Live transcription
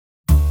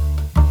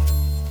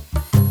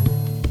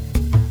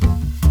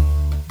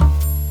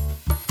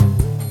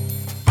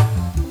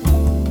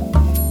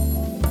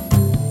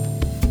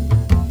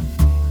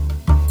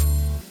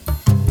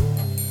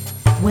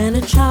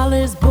a child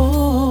is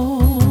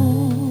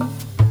born,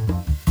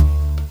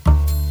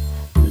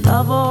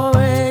 love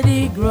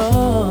already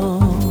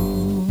grown.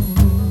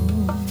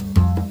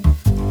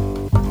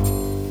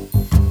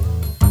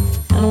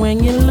 And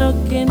when you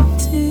look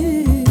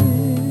into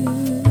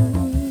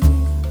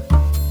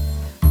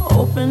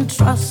open,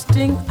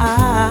 trusting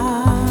eyes,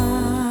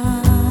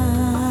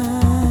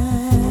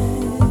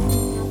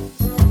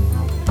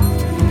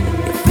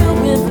 you fill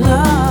with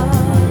love,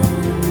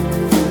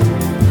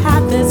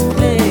 have this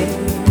place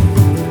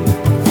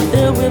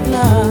filled with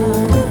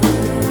love.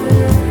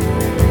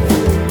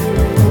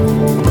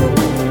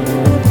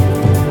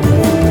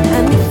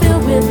 And you fill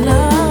with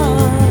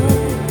love,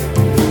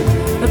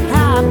 the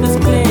path is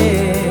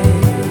clear,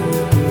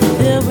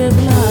 filled with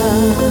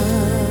love.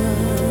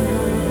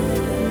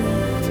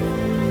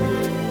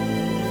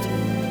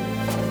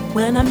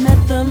 When I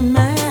met the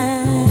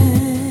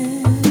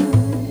man,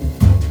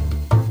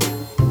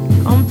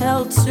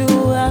 compelled to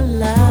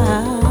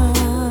allow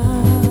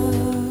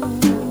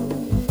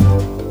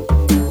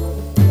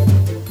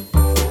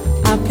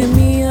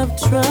alchemy of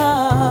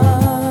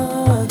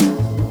trust,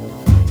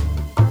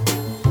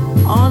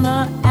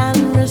 honor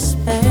and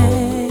respect.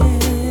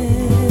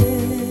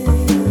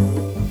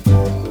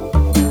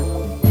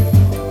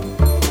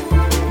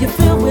 You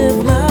fill with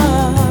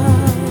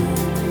love,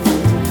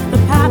 the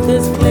path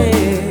is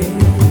clear,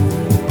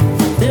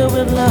 filled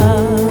with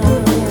love.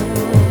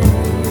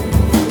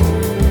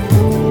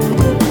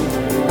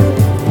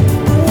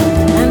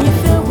 And you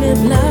fill with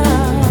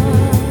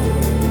love,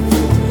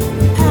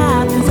 the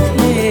path is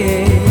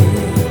clear,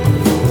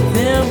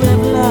 filled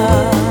with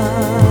love.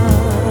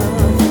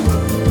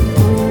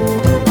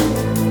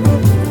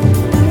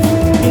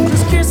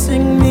 Angels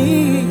kissing me,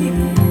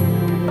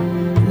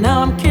 now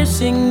I'm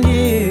kissing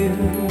you,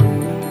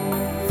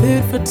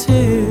 food for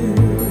two.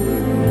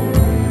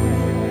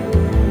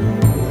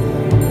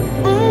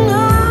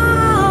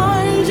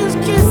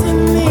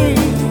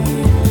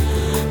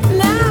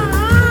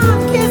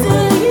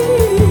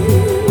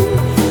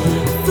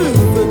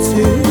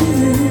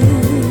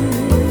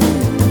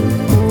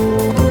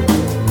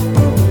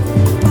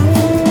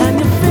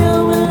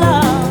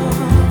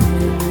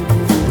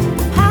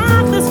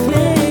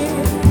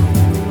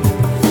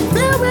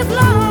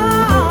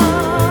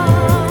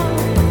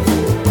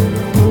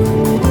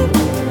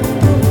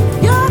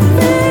 You're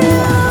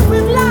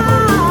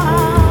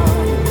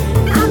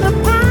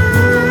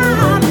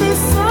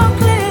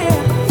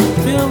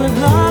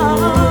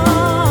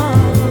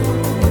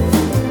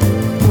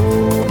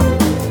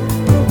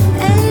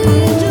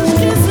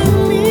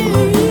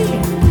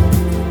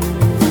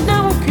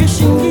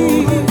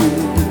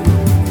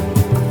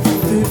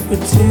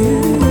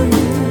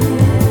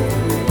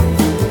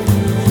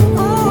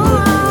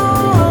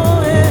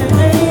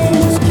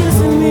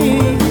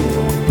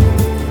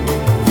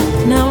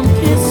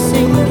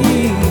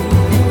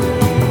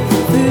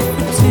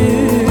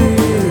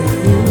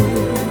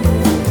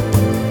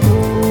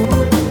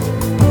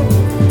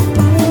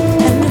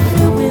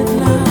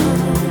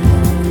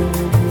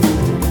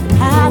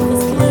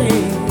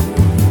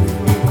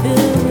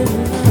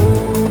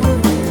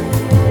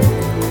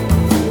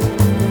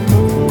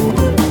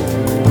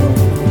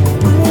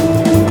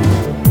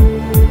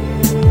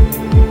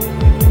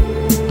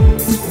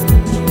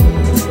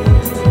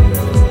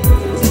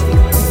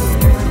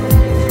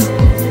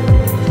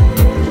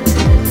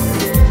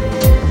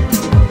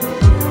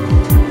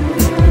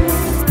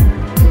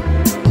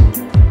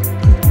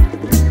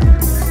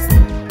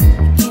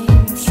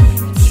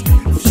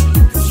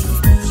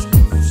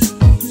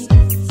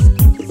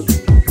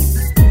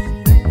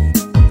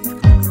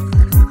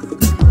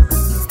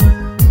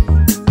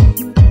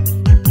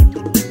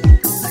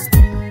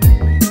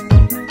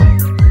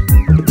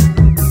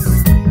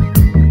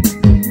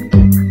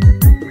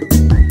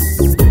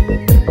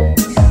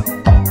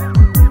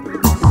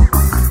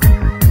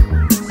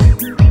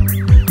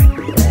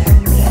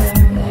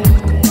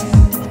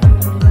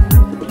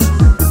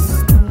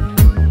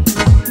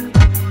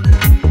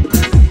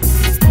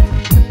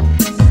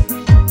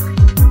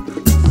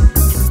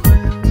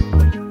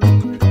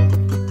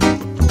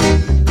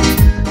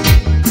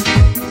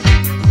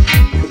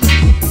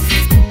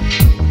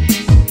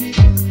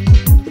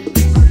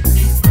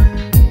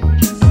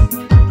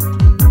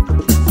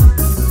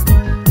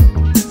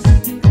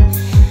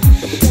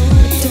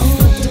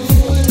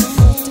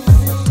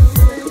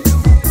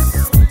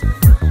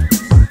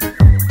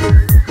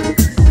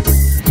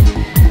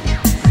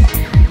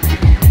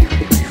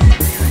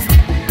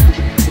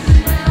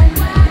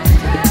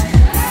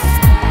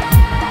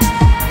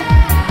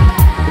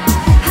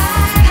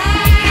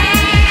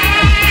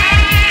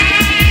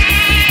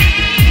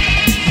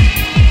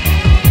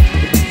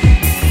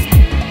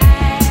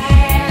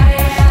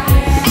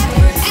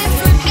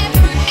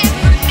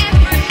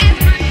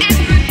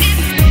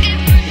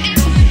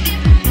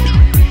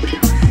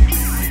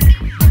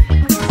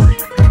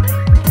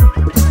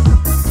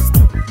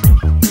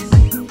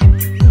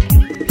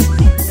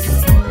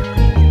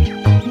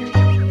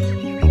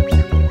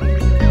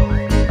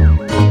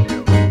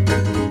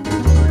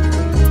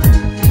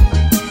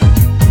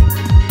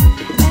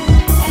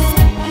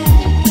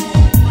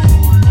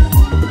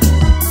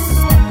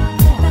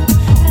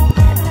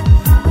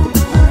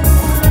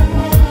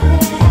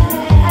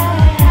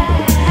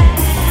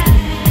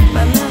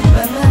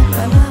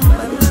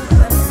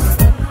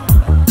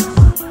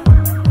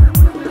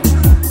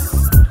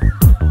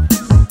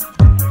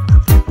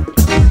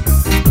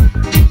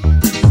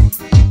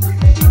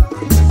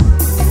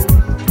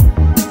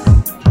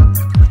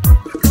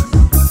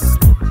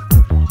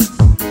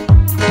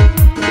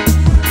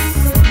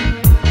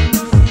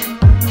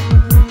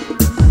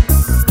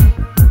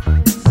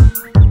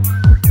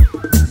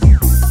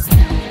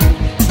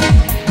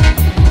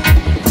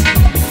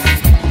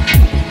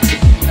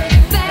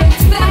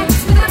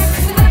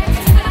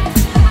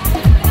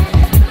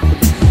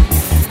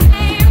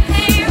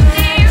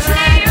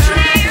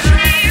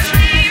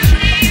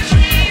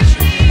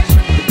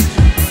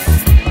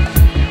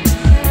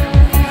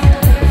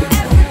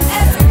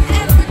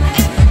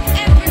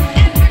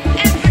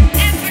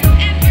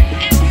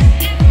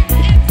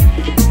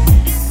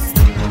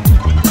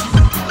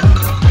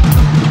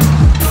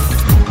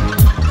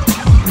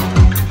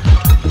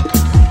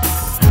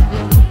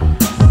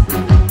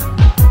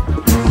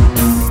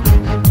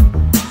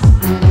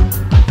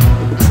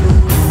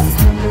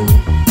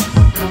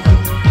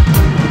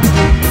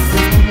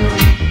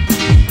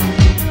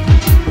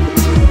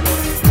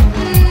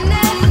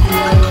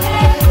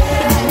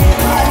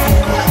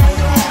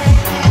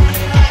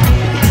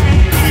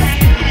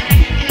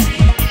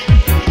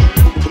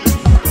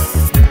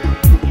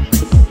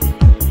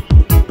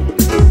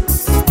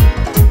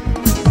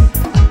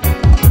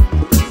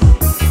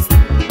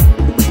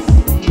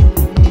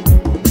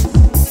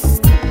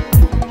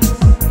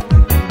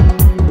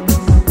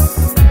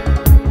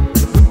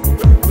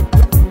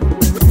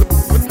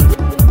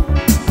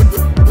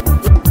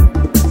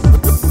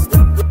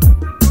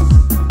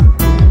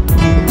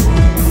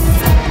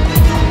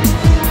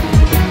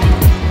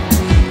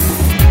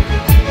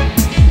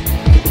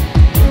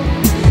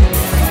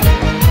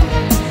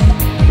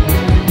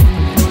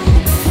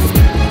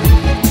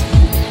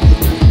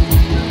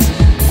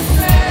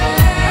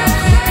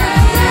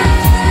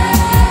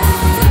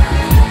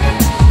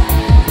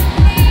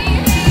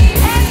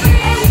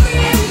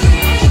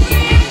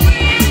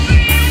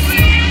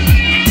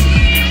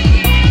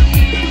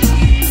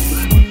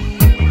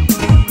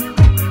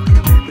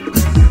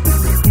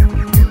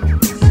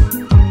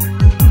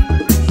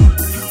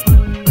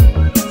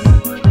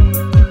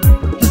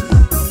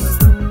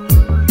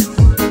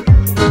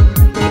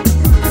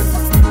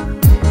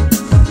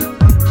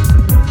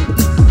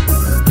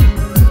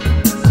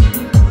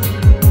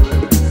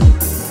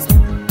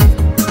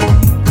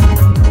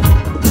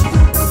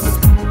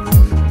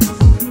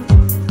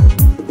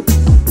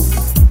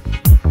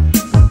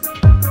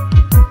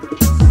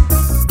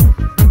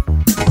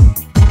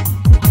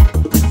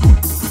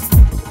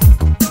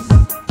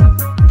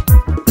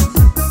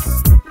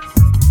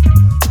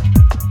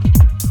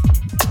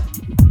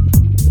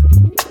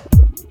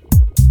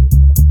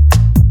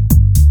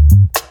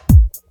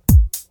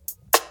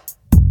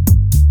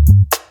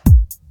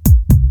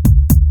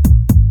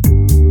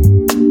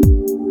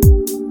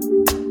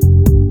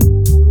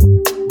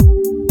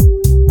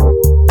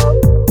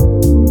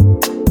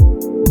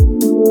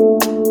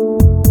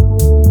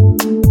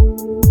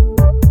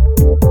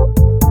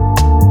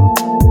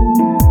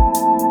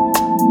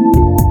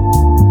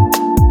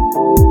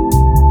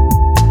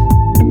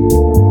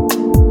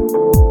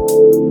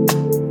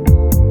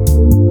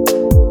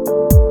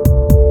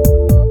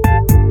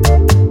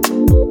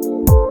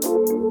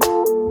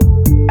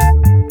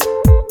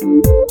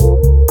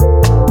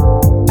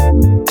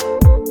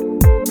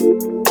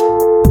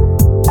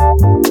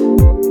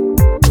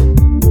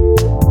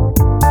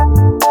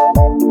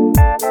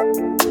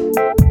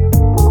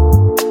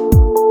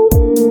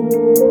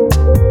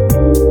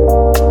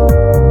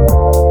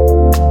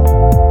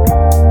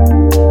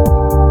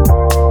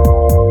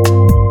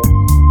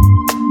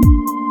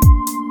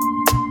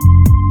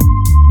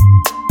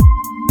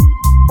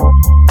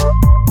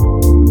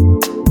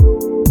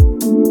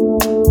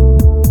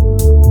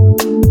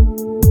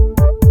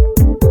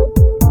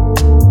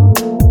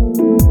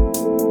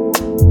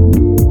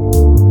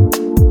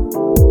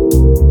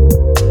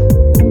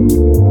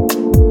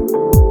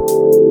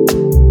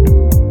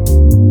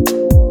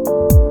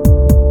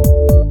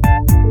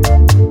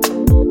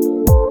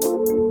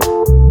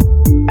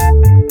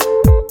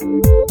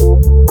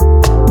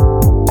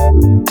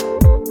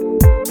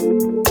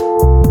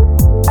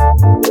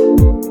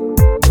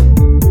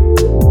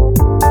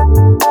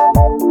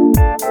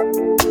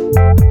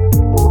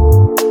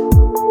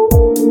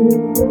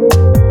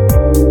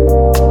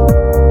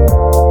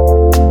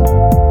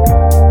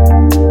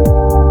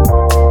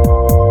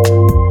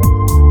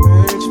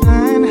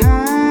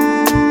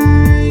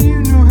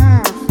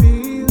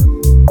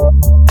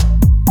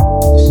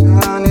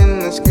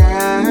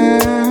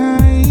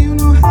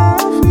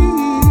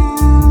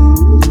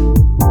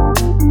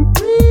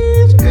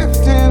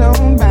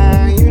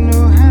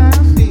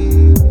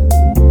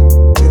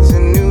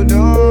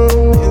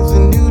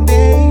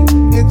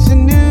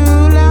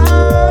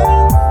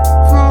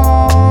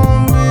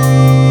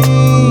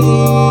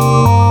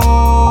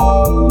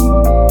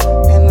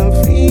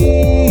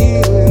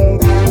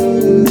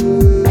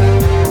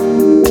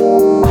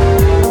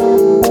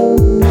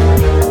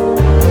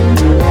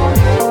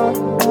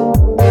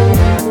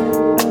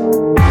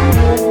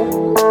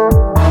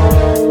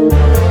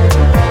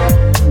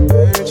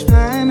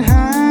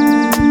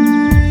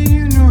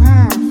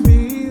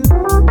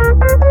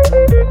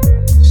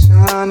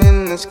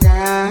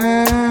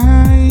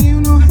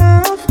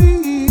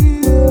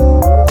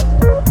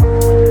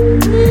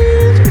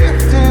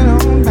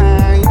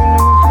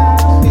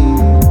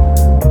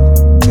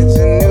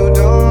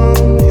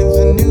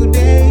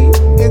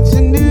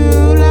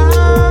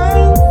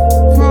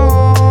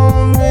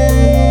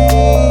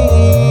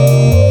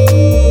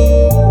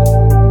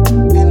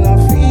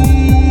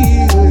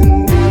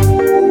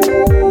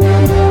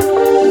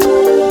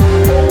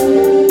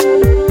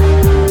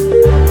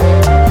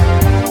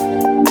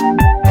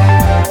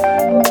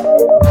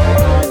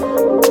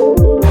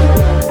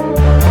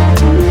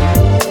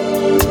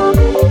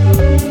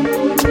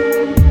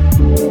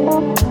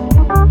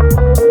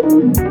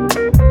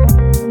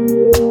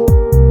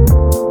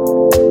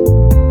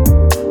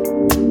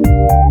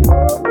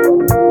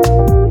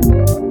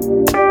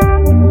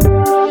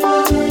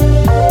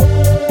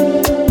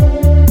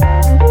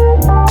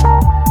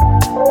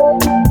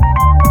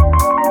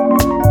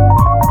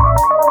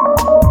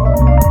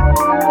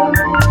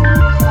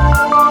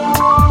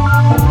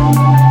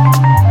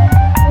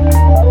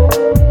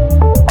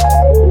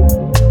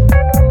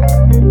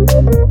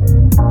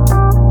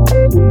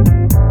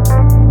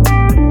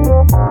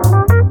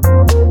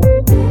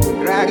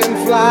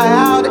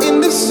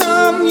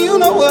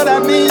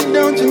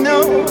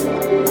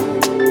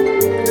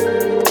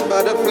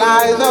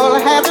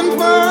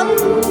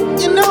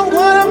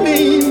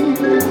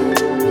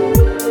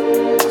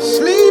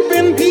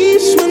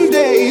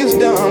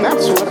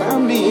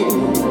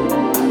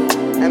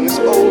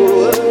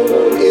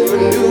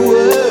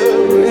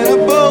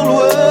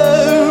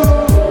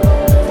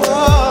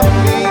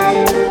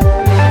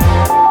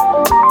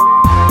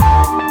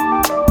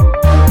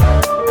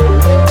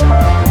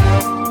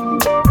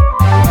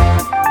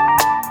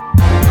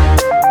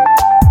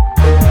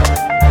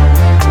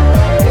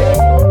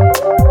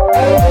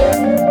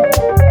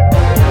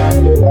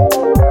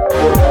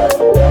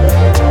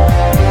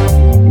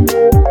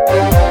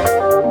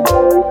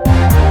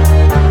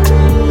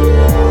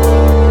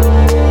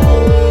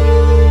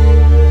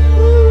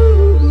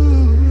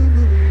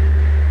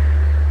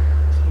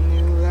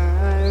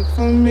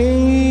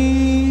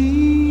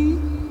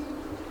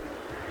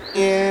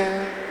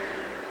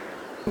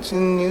It's a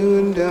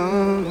new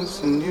dawn,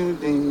 it's a new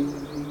day,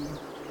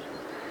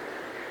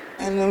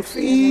 and I'm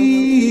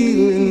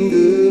feeling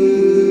good.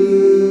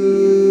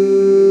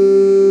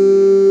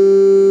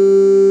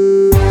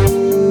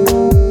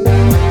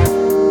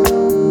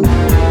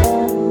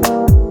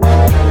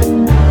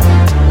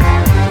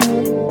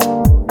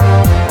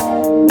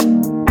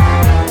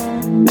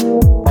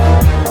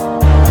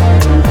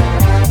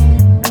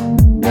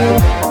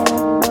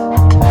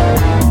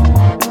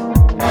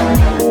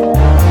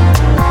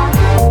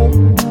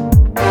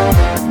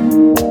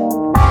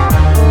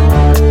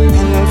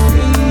 And I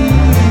feel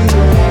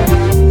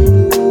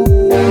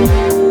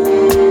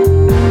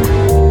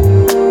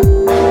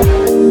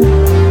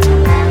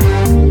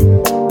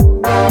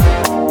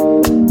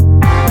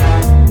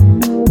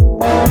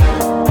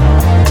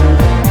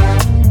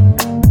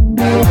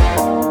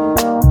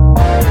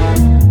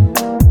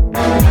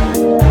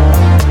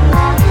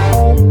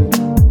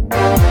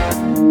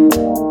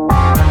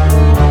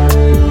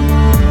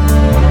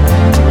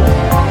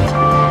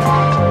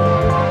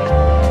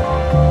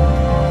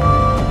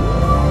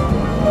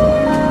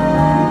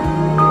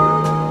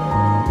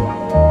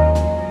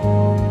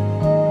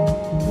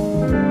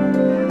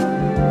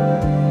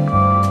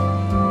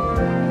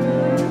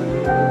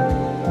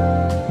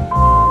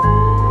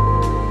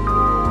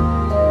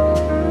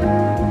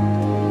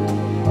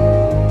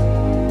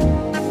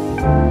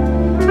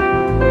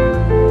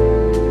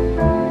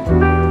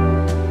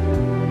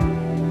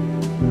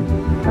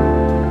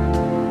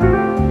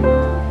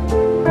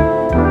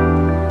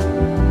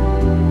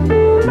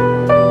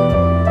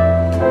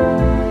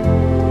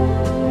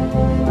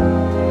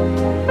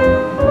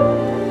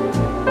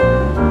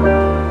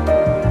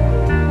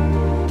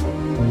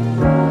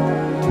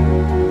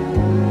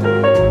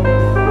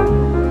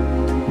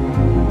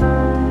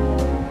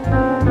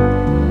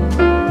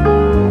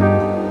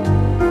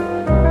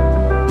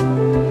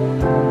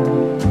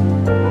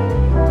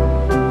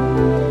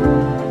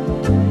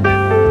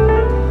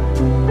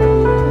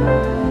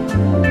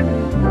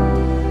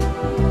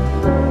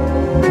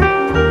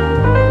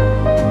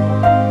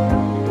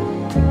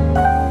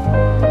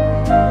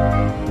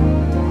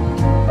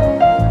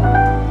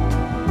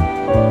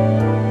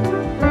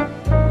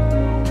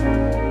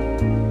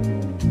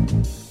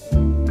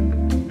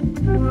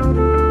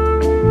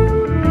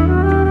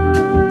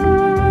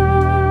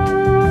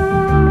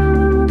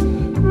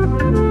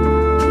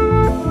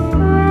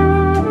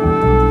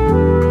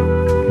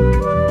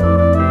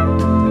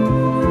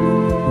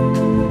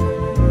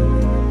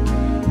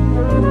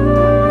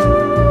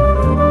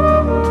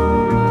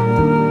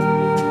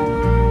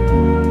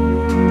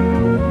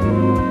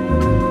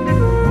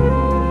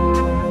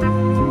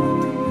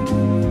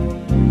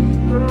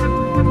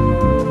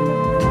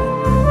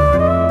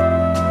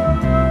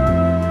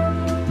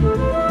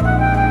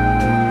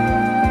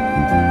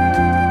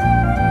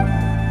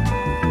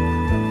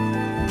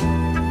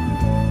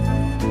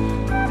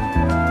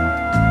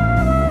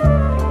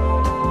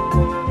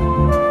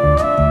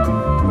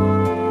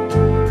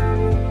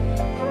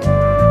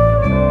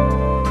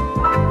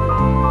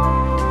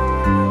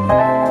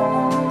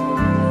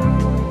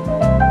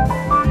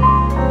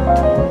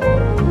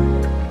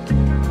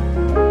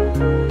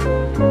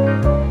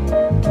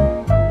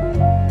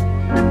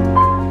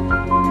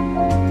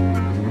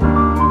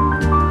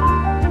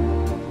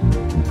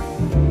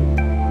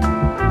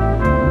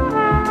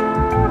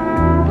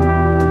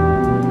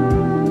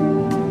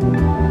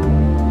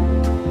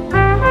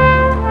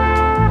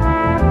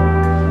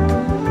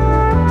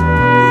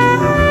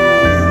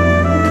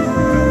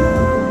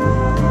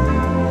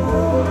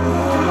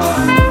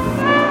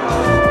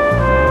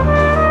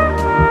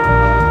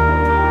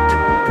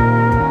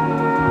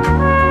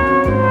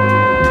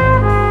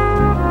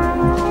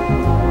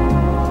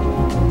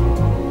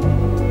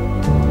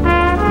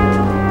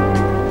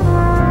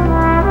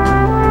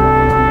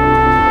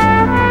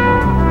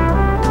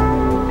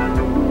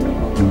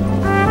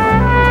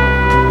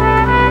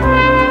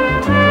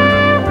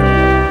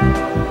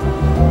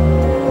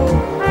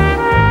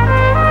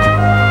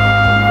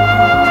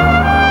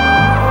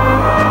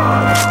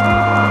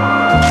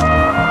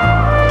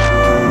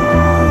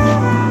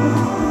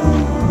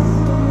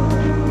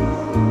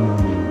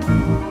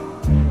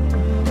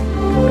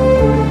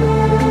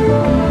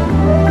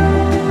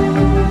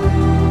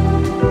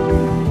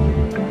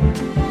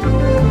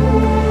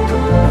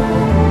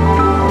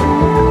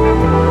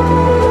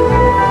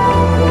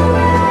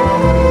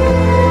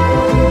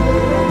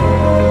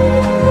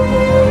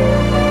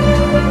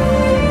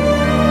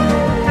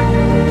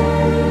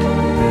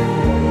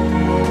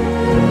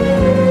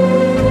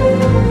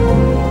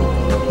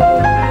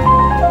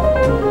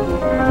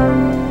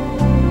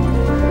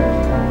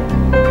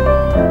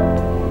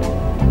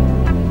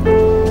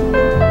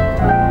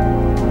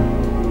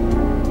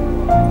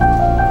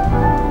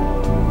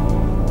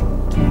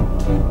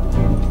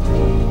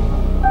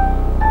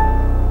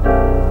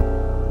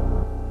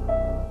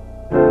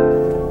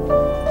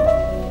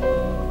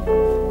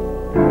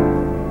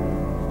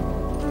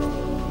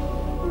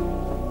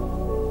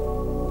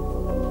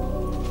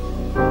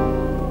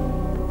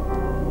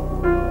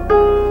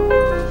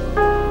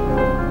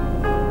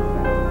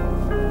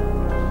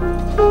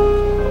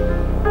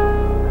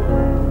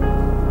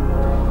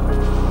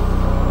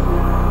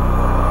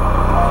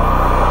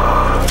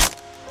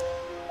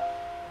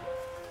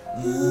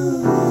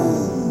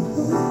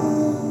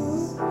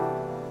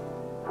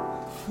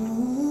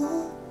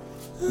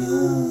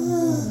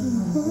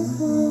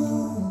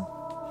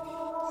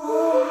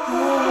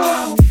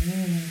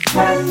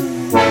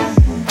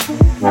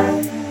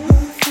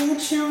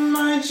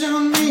right,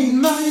 you need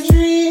my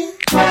dream.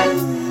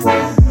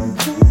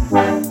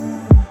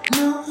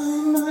 Now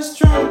I'm a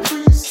strong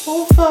priest,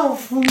 so far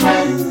from me.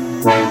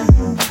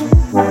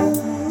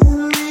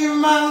 And leave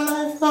my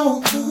life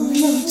all to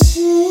your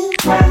team.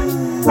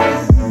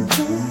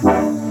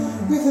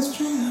 With a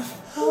string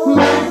of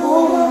my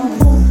own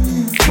for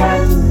you.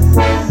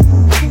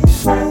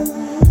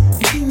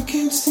 You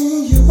can't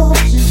see your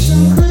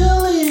objection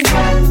clearly.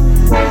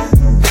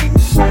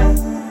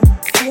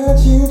 But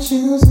you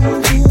choose to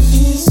give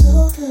me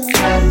so good.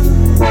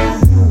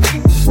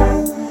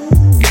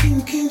 You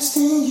can't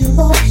see your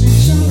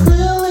objection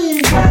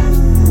clearly.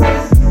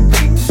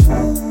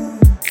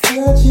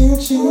 But you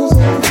choose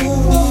to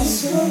give me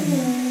so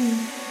good.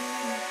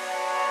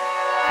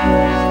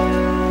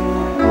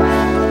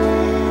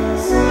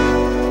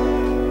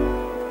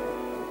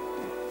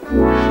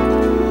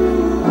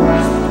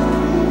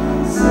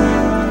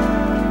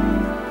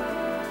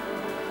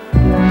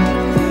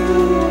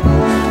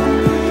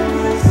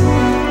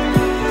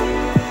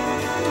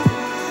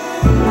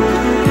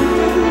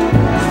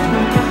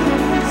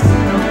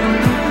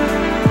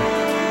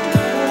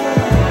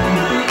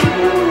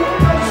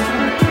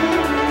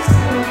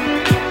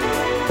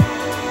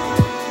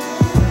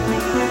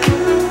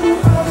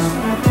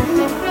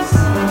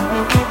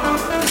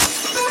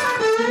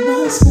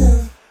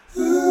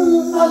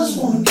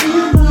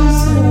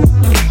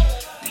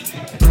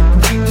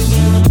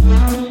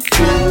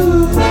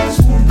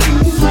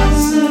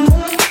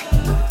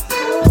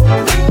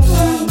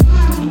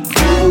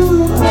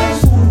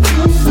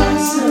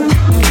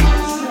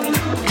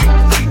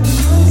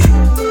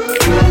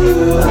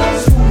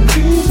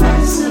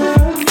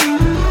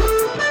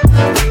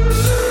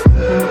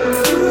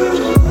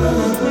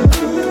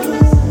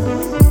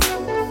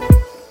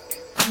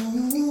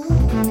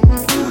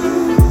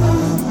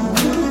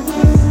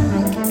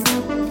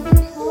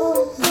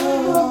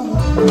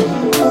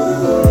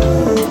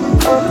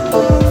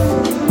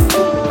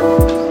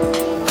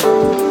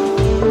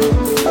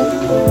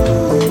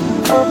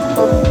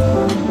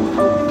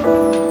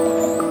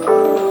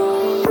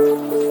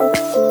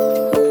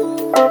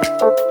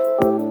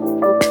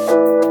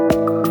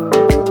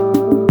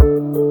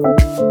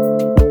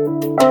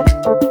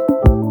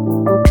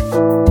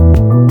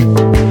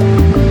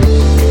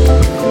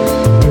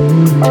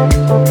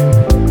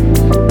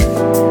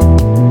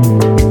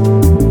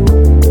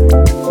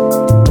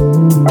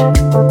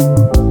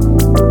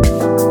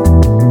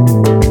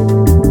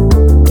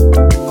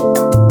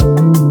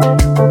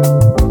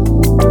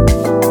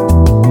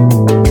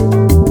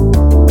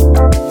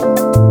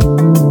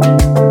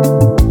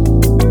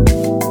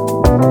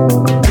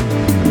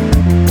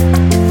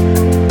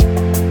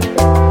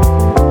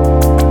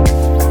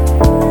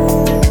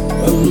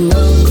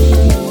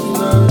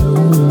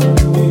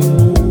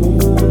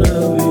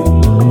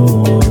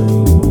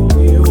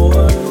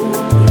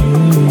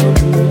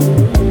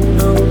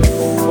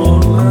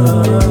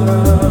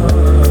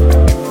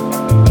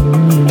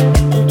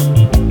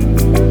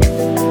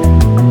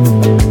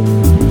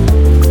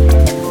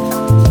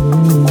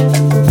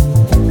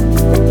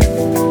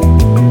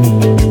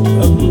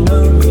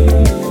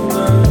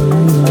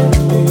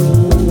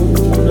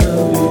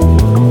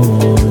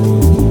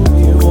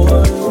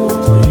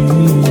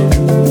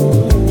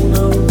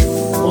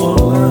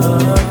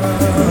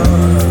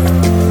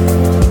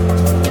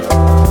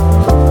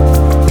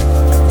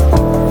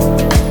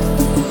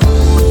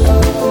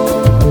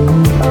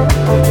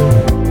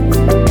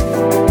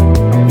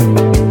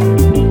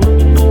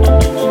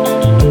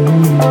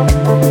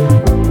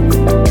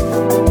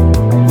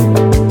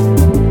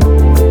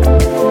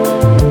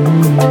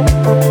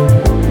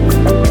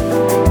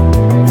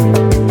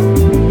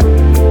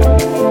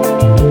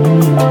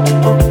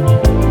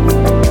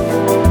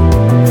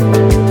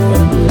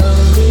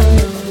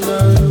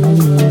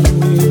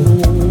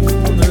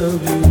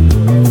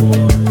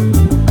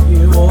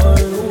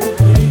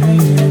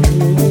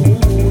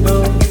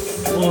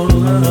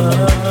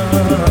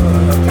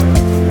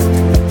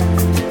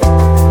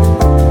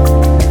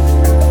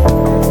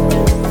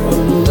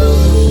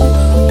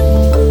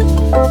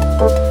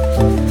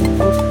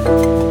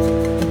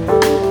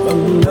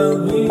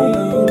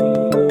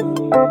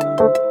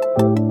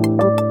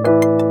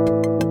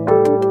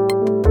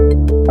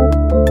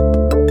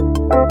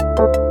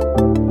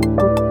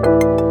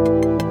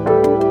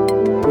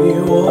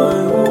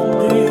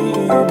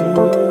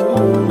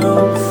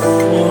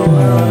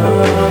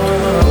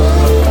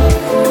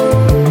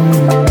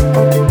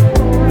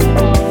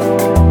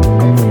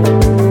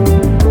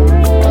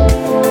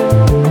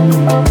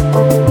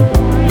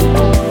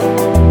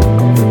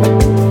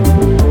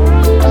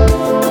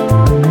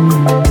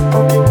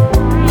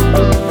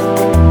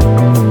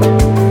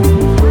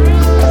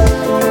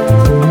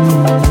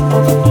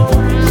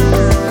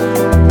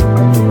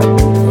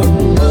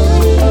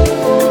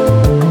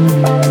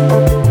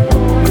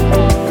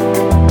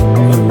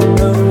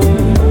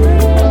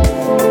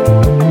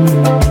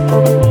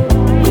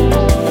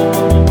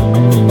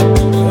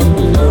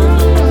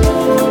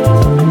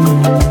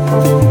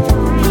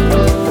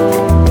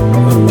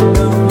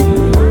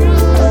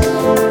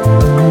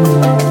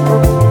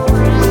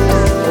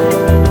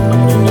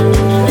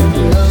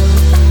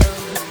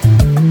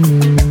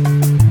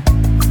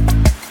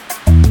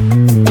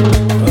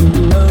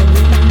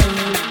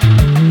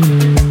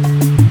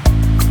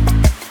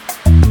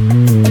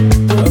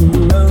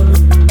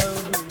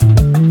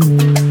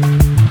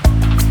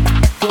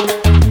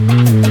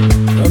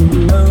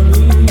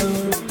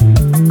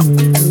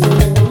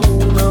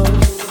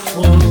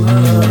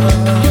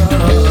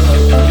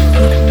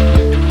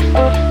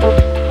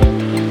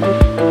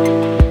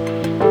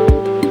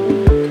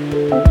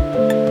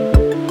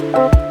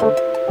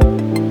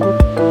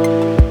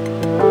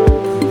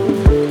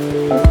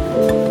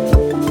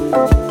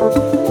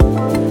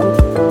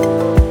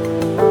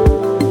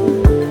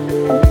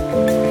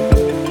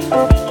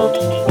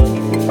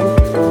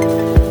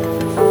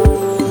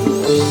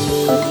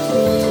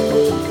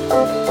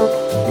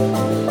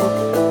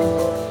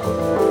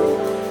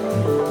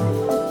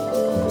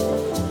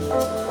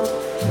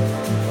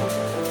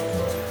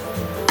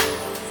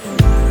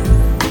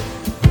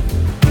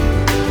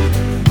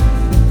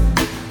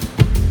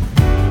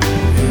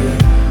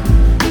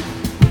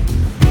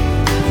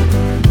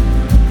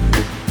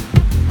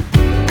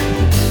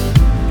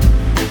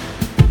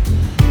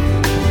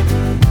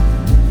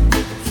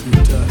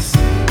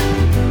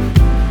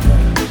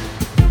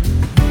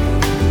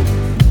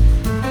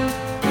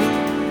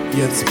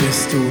 jetzt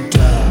bist du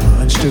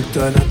da, ein Stück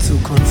deiner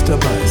Zukunft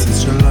dabei, es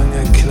ist schon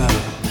lange klar.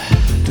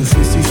 Du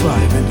fühlst dich frei,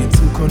 wenn die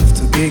Zukunft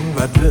zur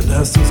Gegenwart wird,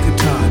 hast du's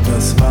getan.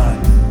 Das war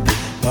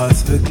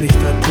es wirklich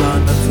dein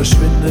Plan, dann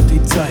verschwindet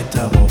die Zeit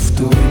darauf.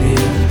 Du in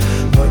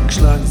ihr, Wolken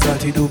schlagen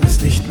Salti, du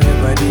bist nicht mehr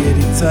bei dir.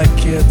 Die Zeit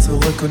kehrt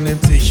zurück und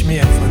nimmt sich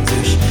mehr von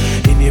sich.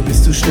 In ihr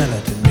bist du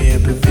schneller, denn mehr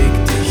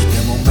bewegt dich.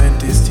 Der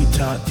Moment ist die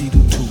Tat, die du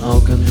tust.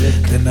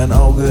 Augenblick. Denn dein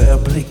Auge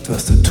erblickt,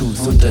 was du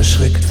tust und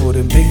erschrickt vor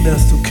dem Ding,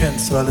 das du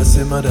kennst, weil es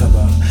immer da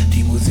war.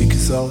 Die Musik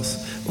ist aus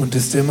und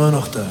ist immer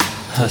noch da.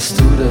 Hast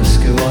du das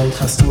gewollt?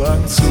 Hast du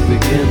Angst zu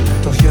Beginn?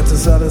 Doch jetzt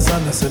ist alles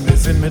anders, denn wir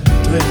sind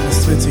mittendrin.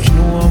 Es dreht sich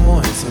nur um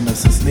uns und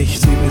es ist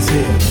nichts wie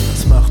bisher.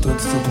 Das macht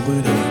uns zu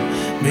Brüdern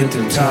mit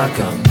dem Tag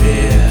am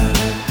Meer.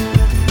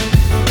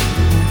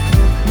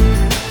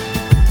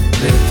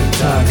 Mit dem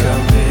Tag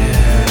am Meer.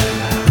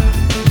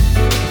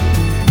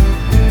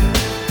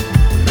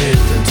 Mit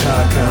dem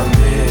Tag am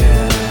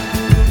Meer.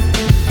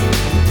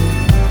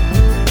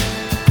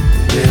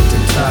 Mit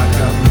dem Tag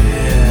am Meer.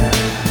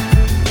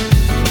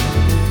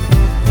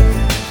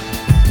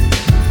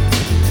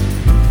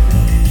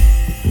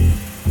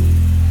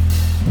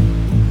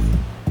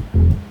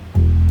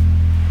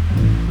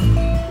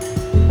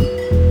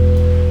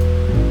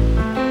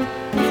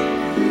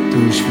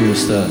 Du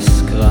spürst das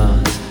Gras,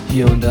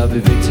 hier und da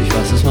bewegt sich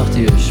was, es macht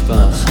dir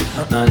Spaß.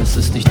 Nein, es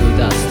ist nicht nur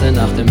das, denn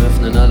nach dem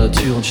Öffnen aller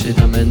Türen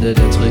steht am Ende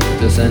der Trick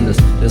des Endes,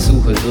 der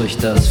Suche durch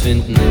das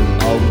Finden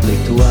im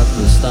Augenblick. Du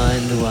atmest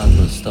ein, du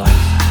atmest aus.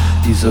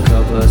 Dieser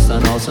Körper ist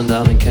ein Haus und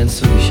darin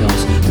kennst du dich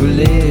aus. Du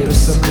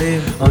lebst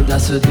und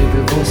das wird dir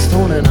bewusst,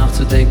 ohne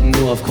nachzudenken,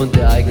 nur aufgrund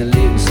der eigenen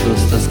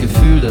Lebenslust. Das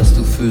Gefühl, das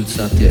du fühlst,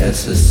 sagt dir,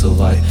 es ist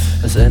soweit.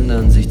 Es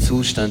ändern sich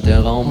Zustand, der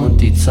Raum und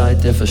die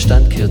Zeit. Der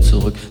Verstand kehrt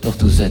zurück, doch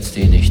du setzt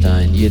ihn nicht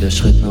ein. Jeder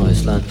Schritt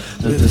neues Land,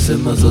 wird es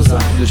immer so sein.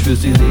 Du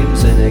spürst die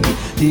Lebensenergie,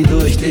 die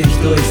durch dich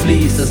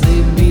durchfließt. Das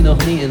Leben wie noch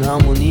nie in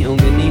Harmonie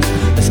und genießt.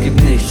 Es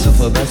gibt nichts zu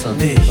verbessern,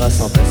 was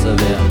noch besser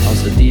wäre,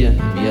 außer dir,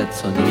 im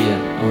Jetzt und hier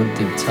und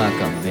dem Tag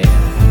am Meer.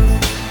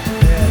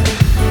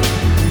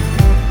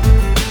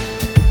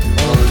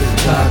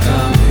 Tag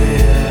am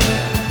Meer.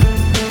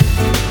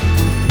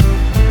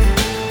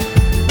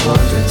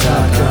 Und der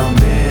Tag am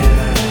Meer.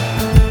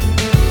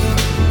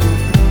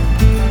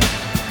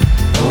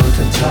 Und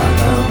der Tag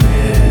am Meer.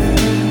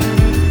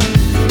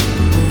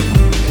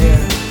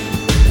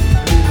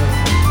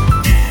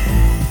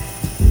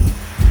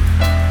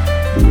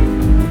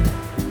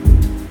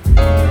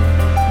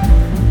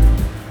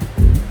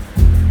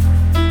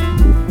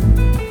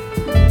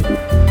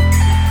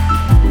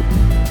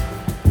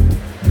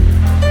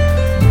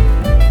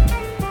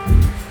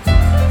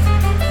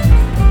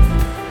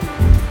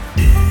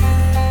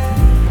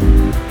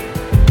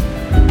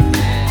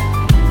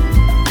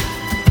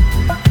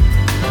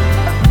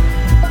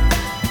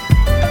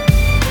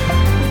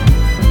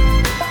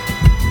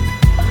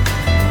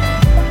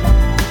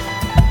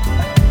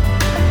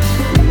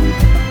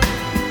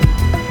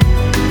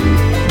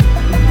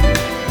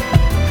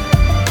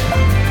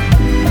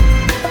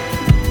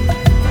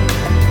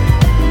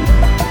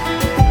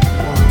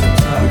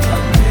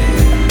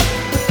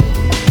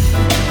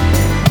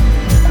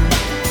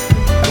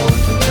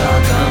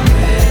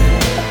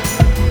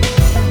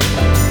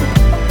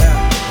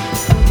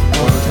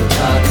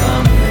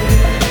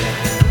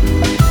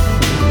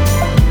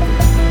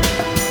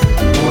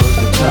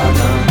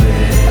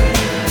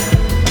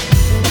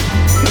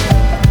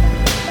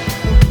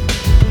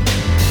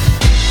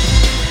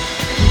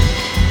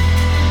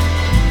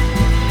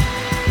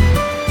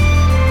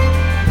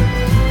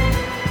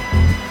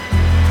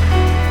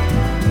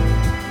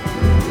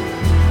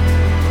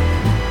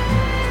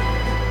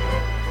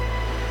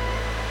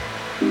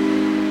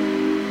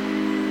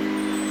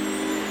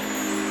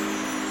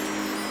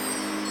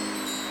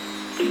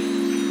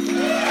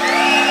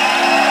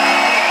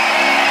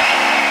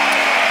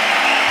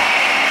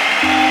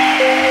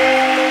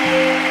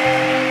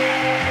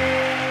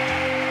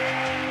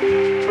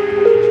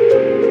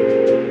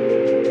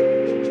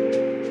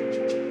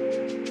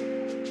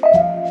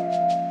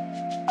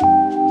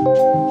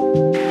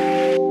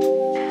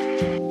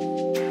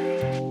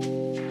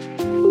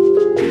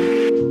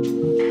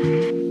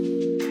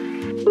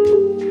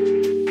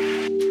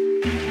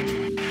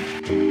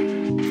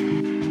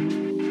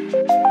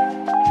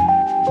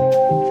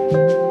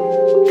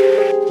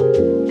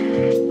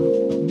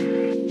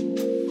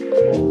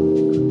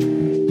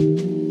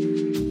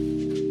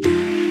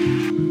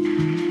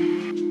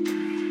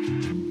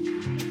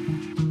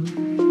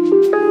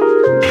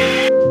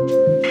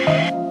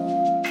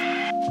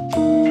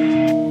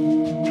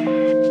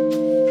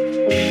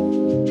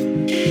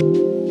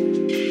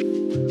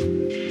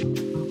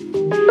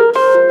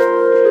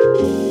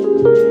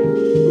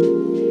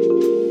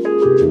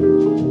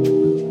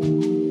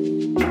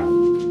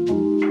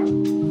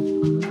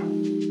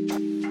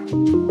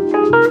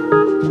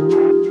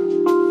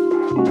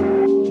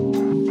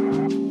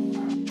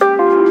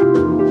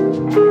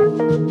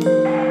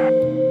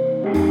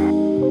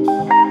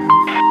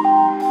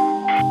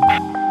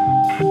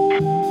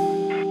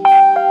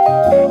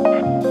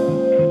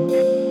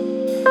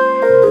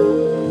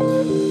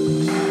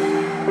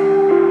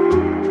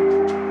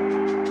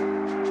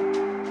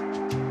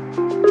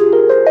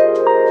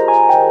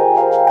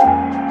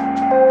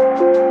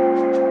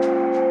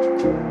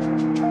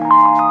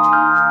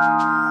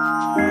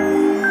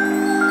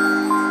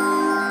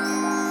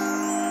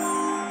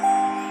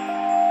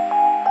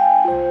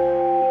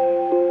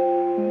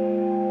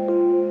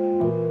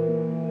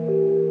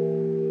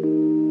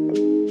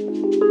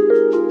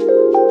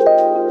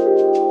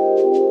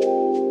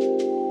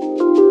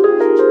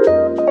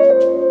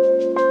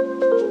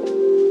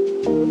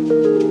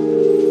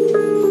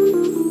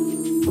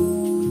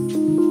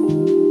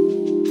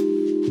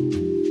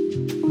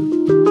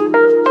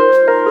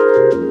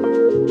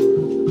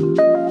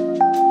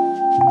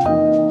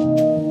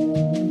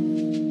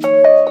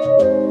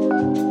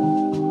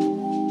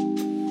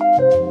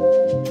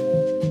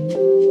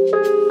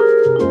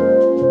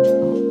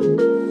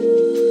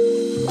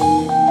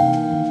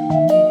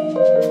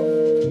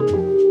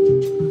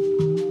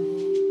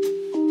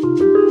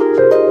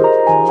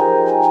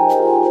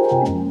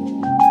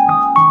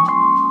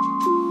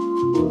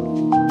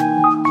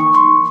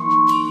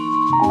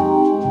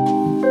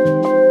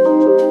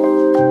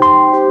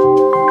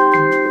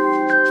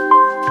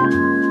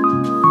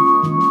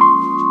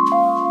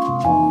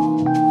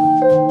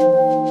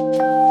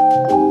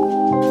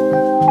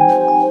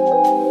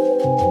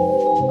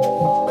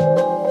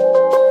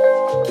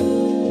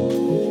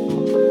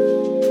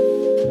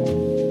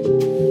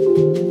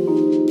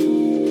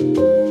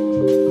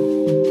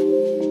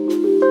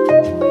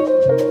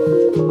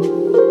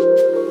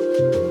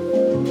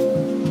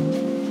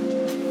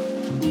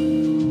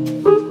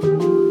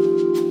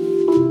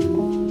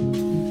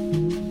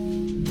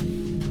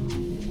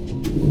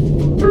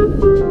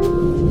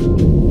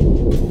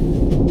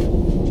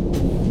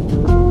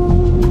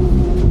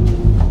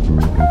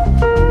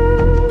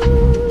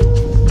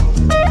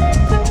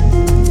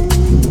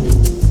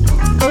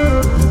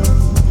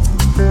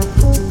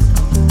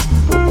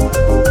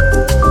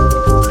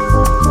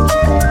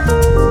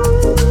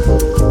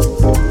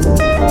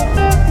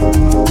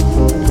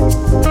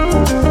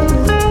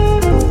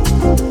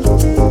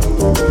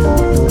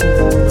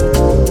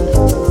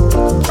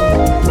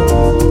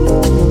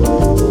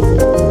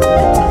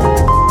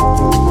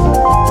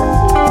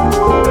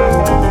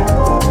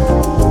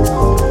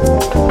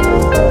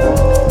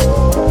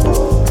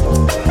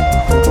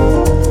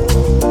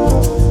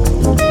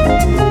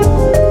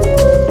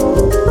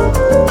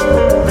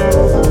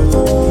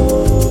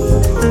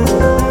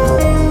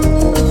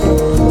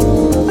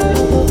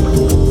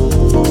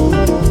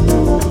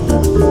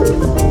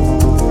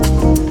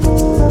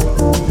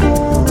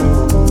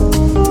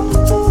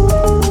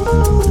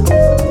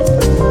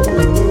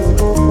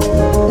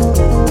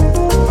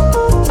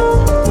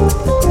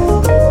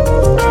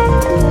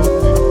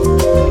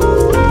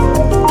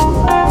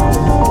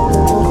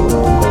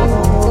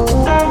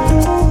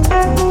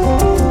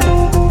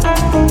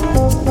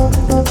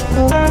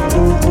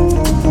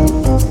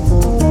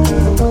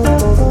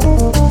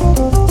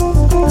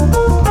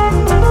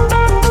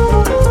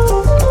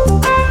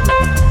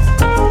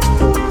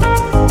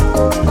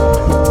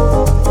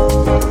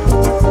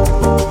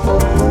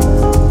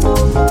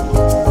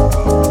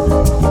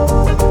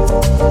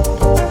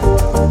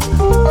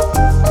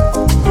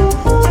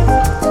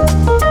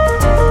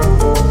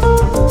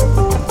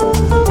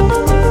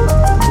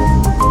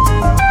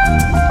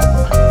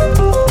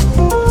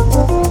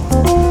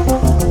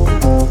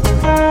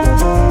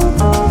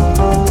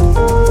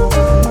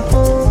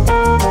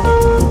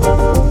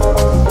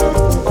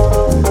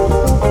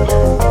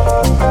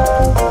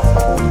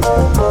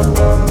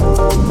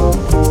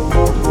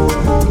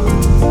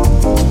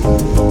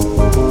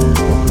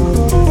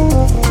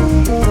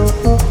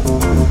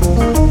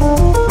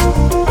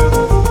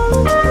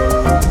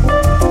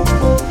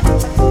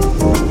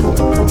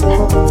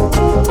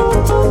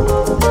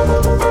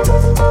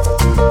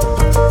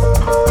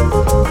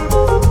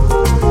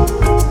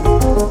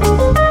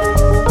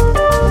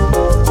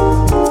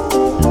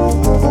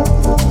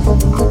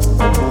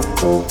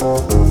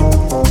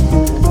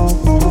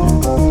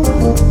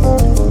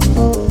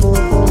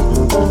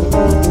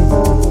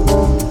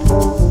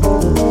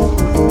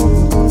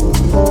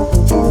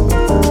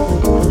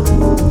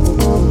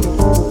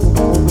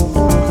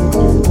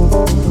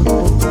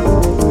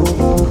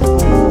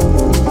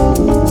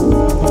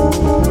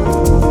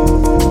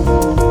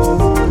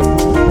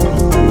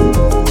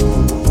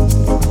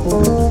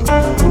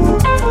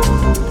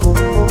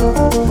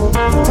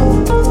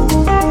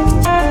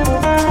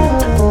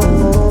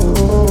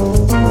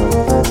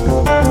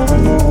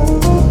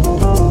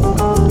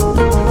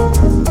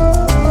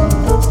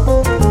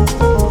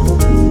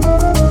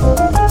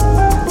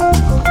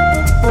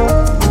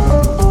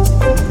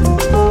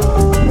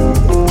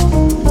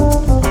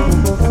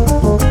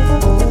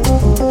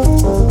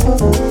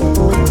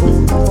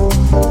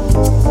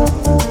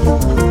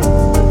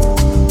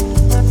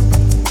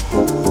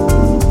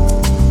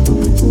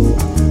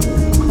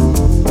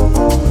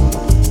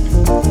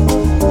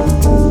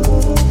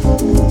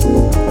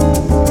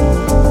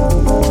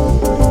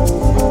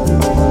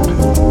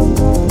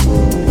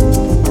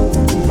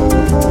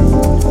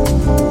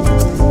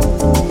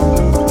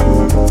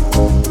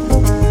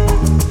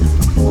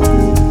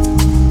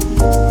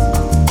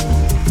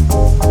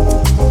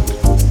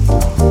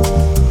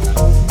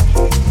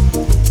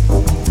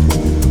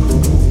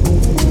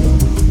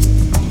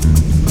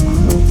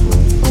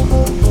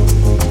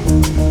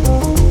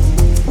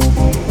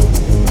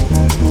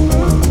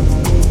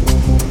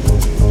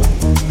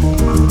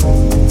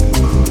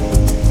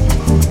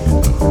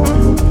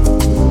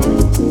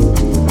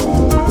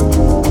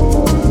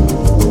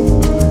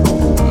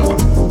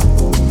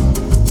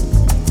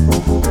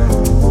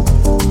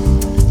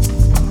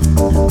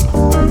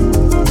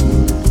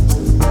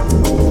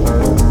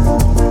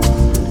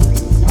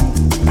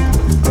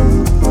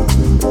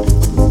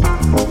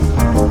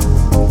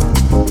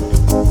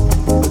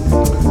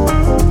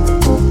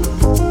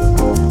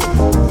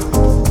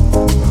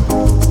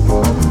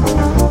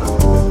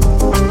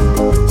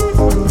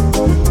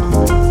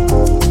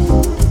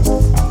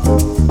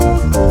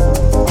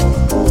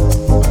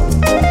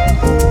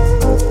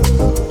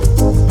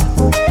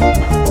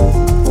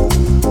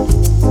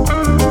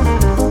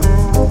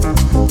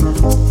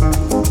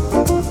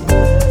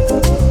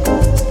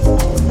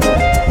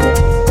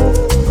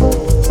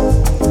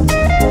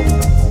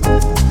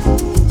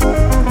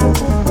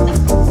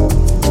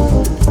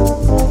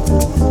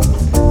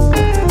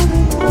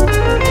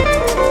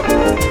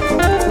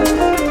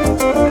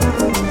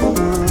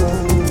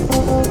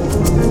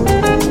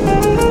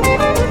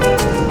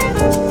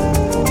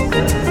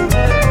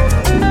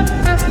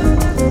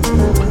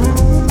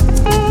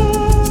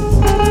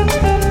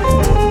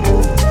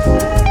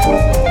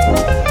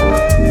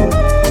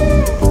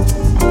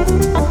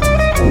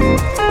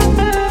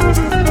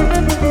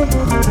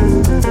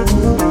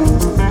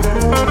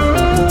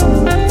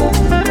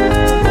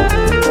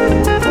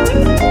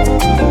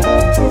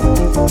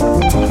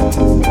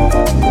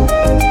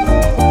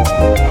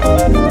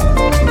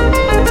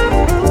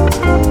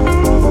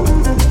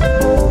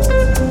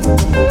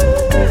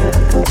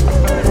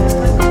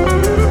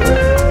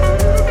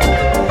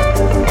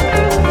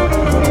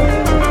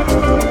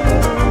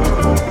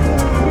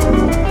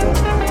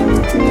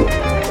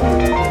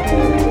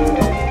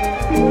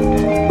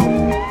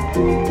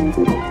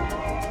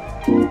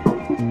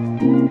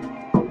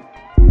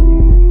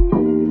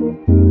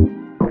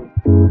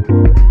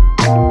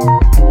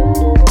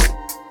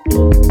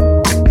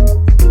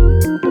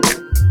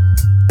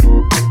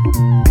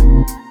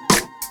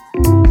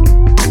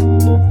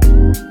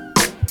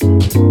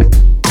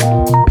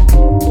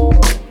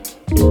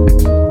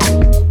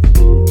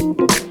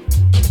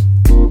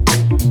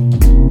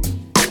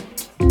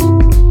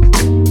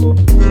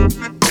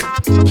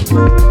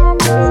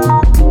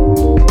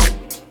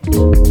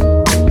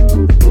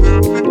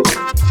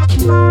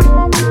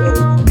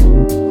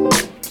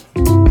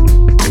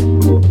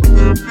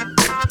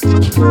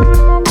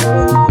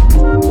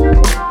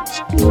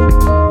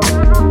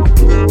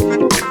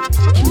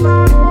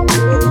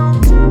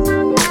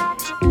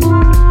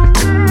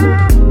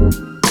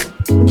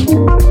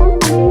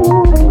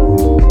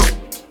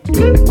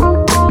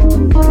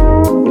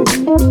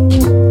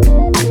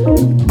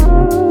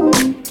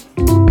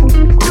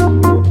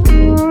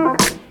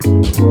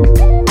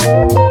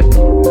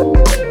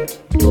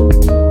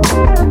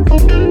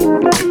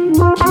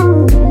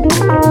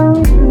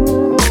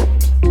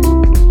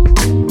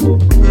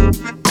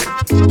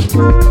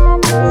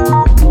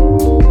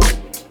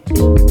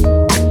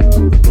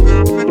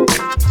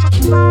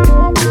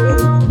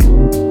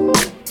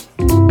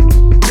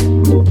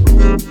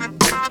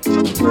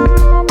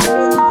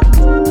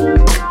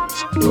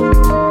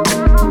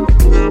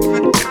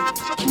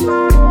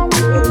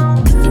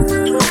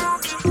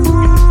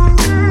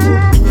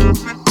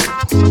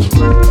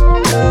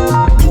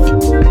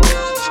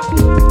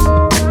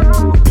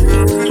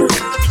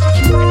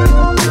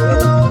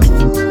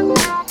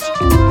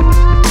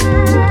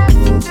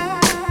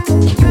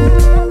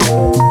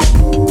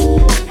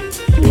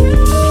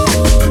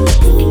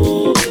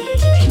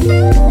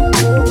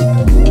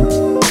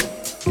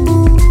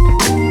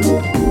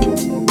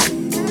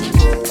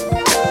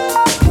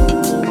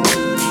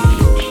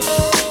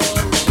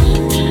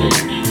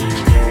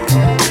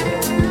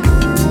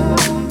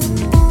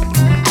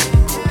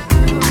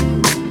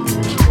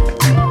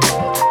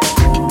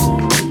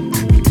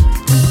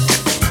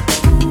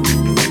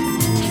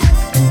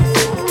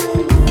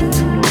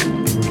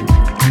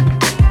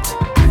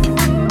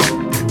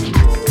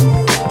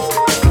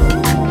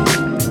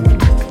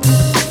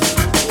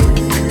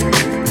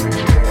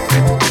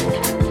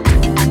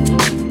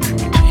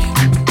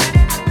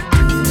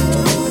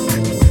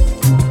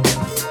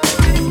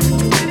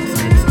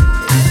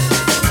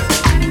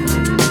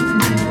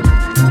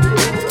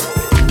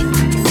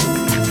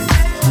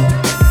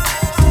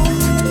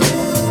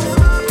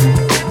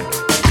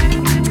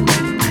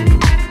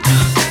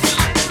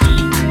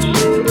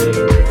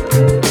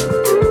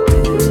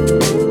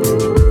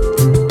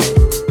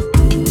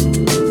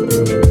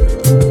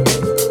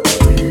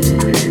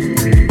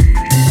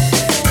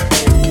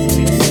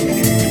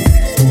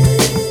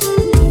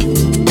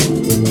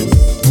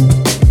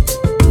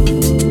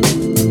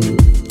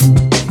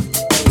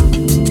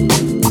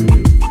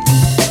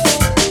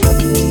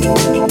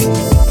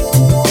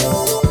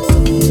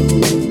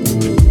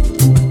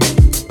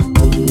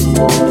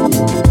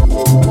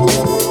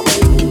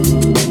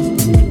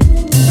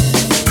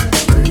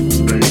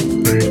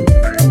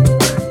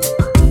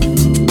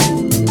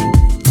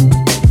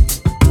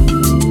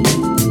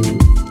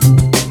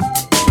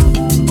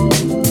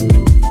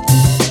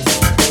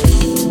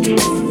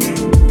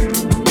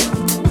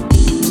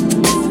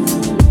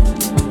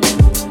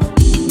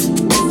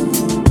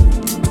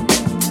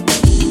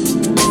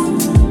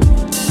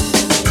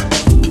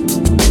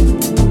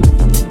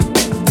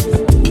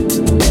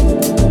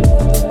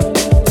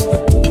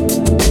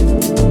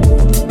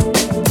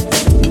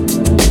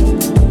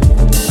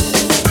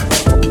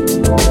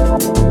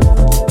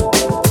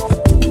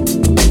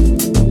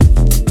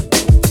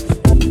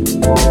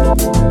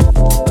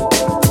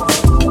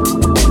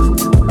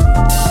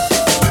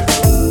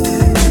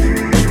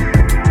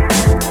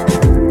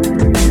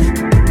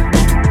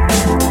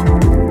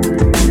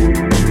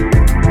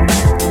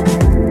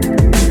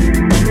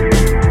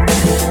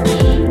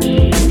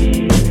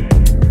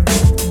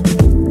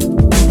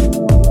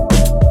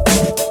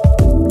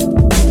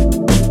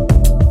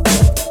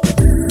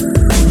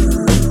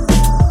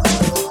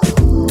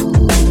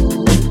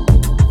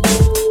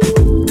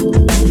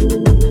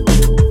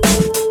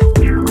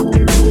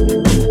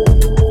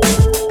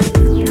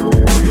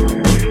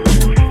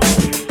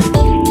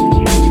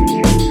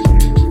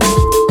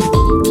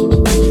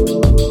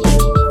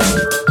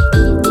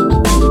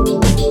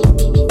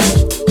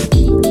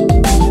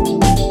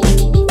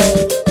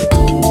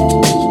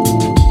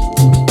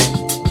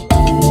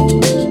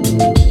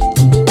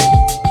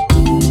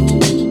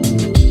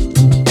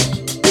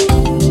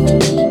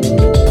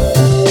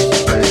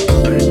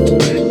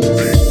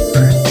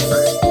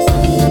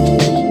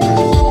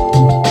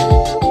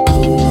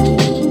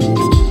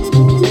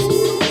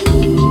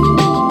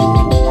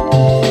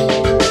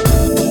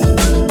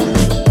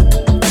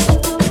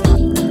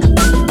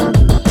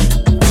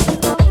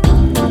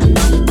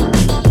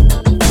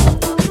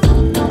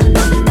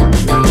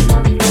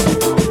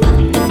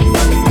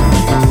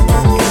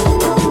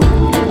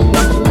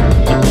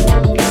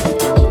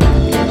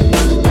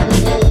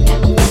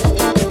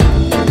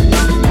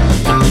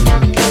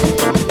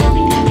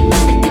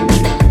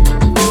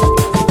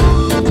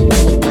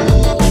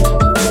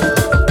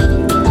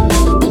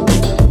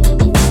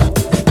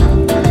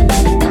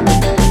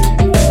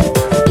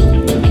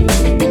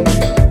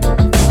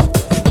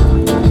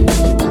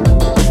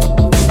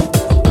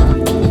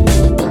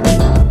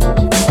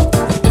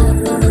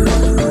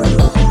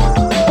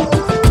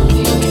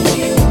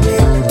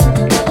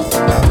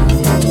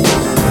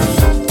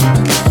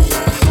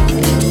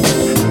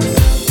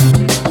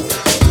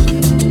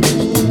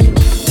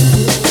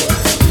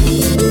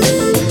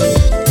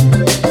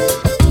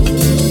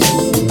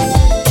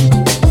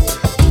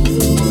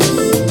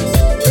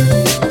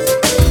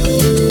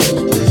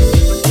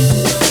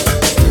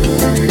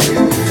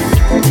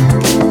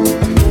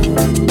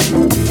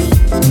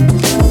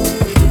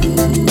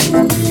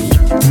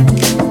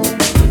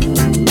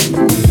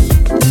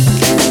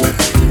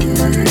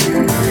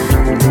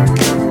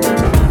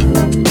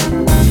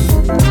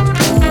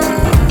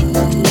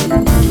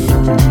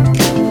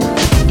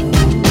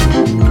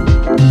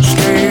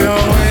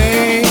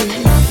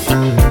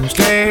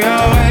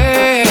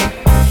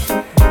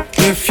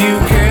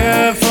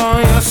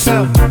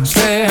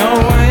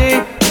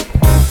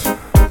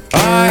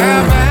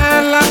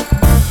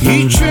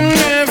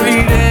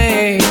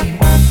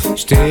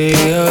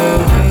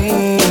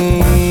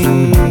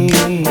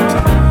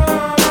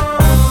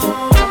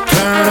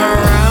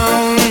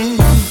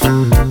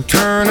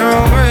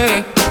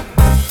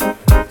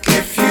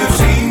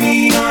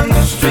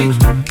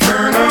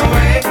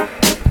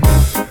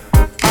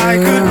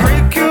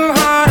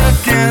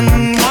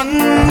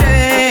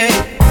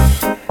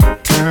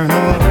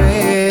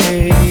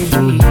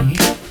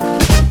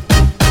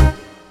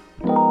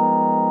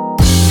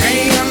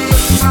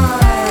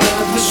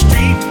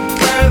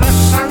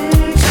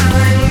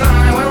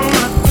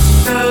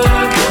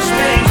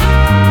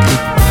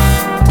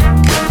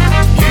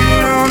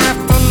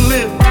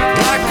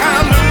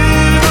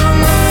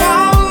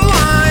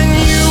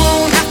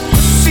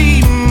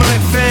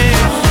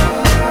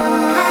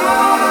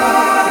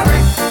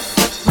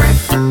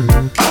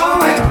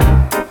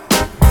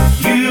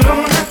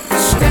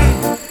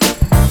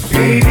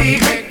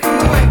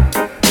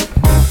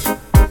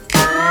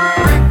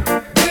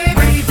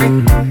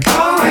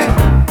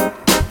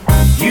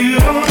 You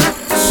don't have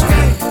to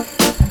stay,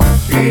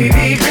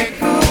 baby,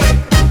 break away.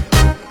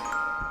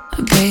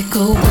 Break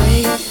away,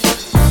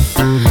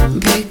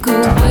 break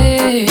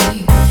away.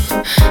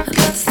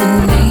 That's the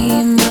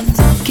name of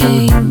the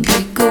game.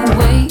 Break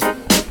away.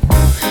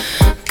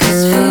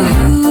 'Cause for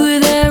you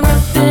there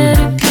are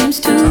better games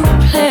to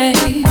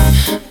play.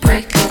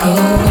 Break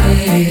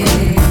away.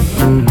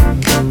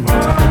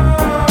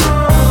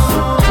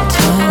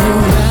 Turn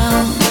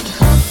around,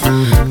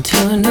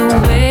 turn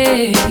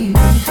away.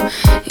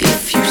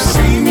 If you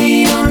see me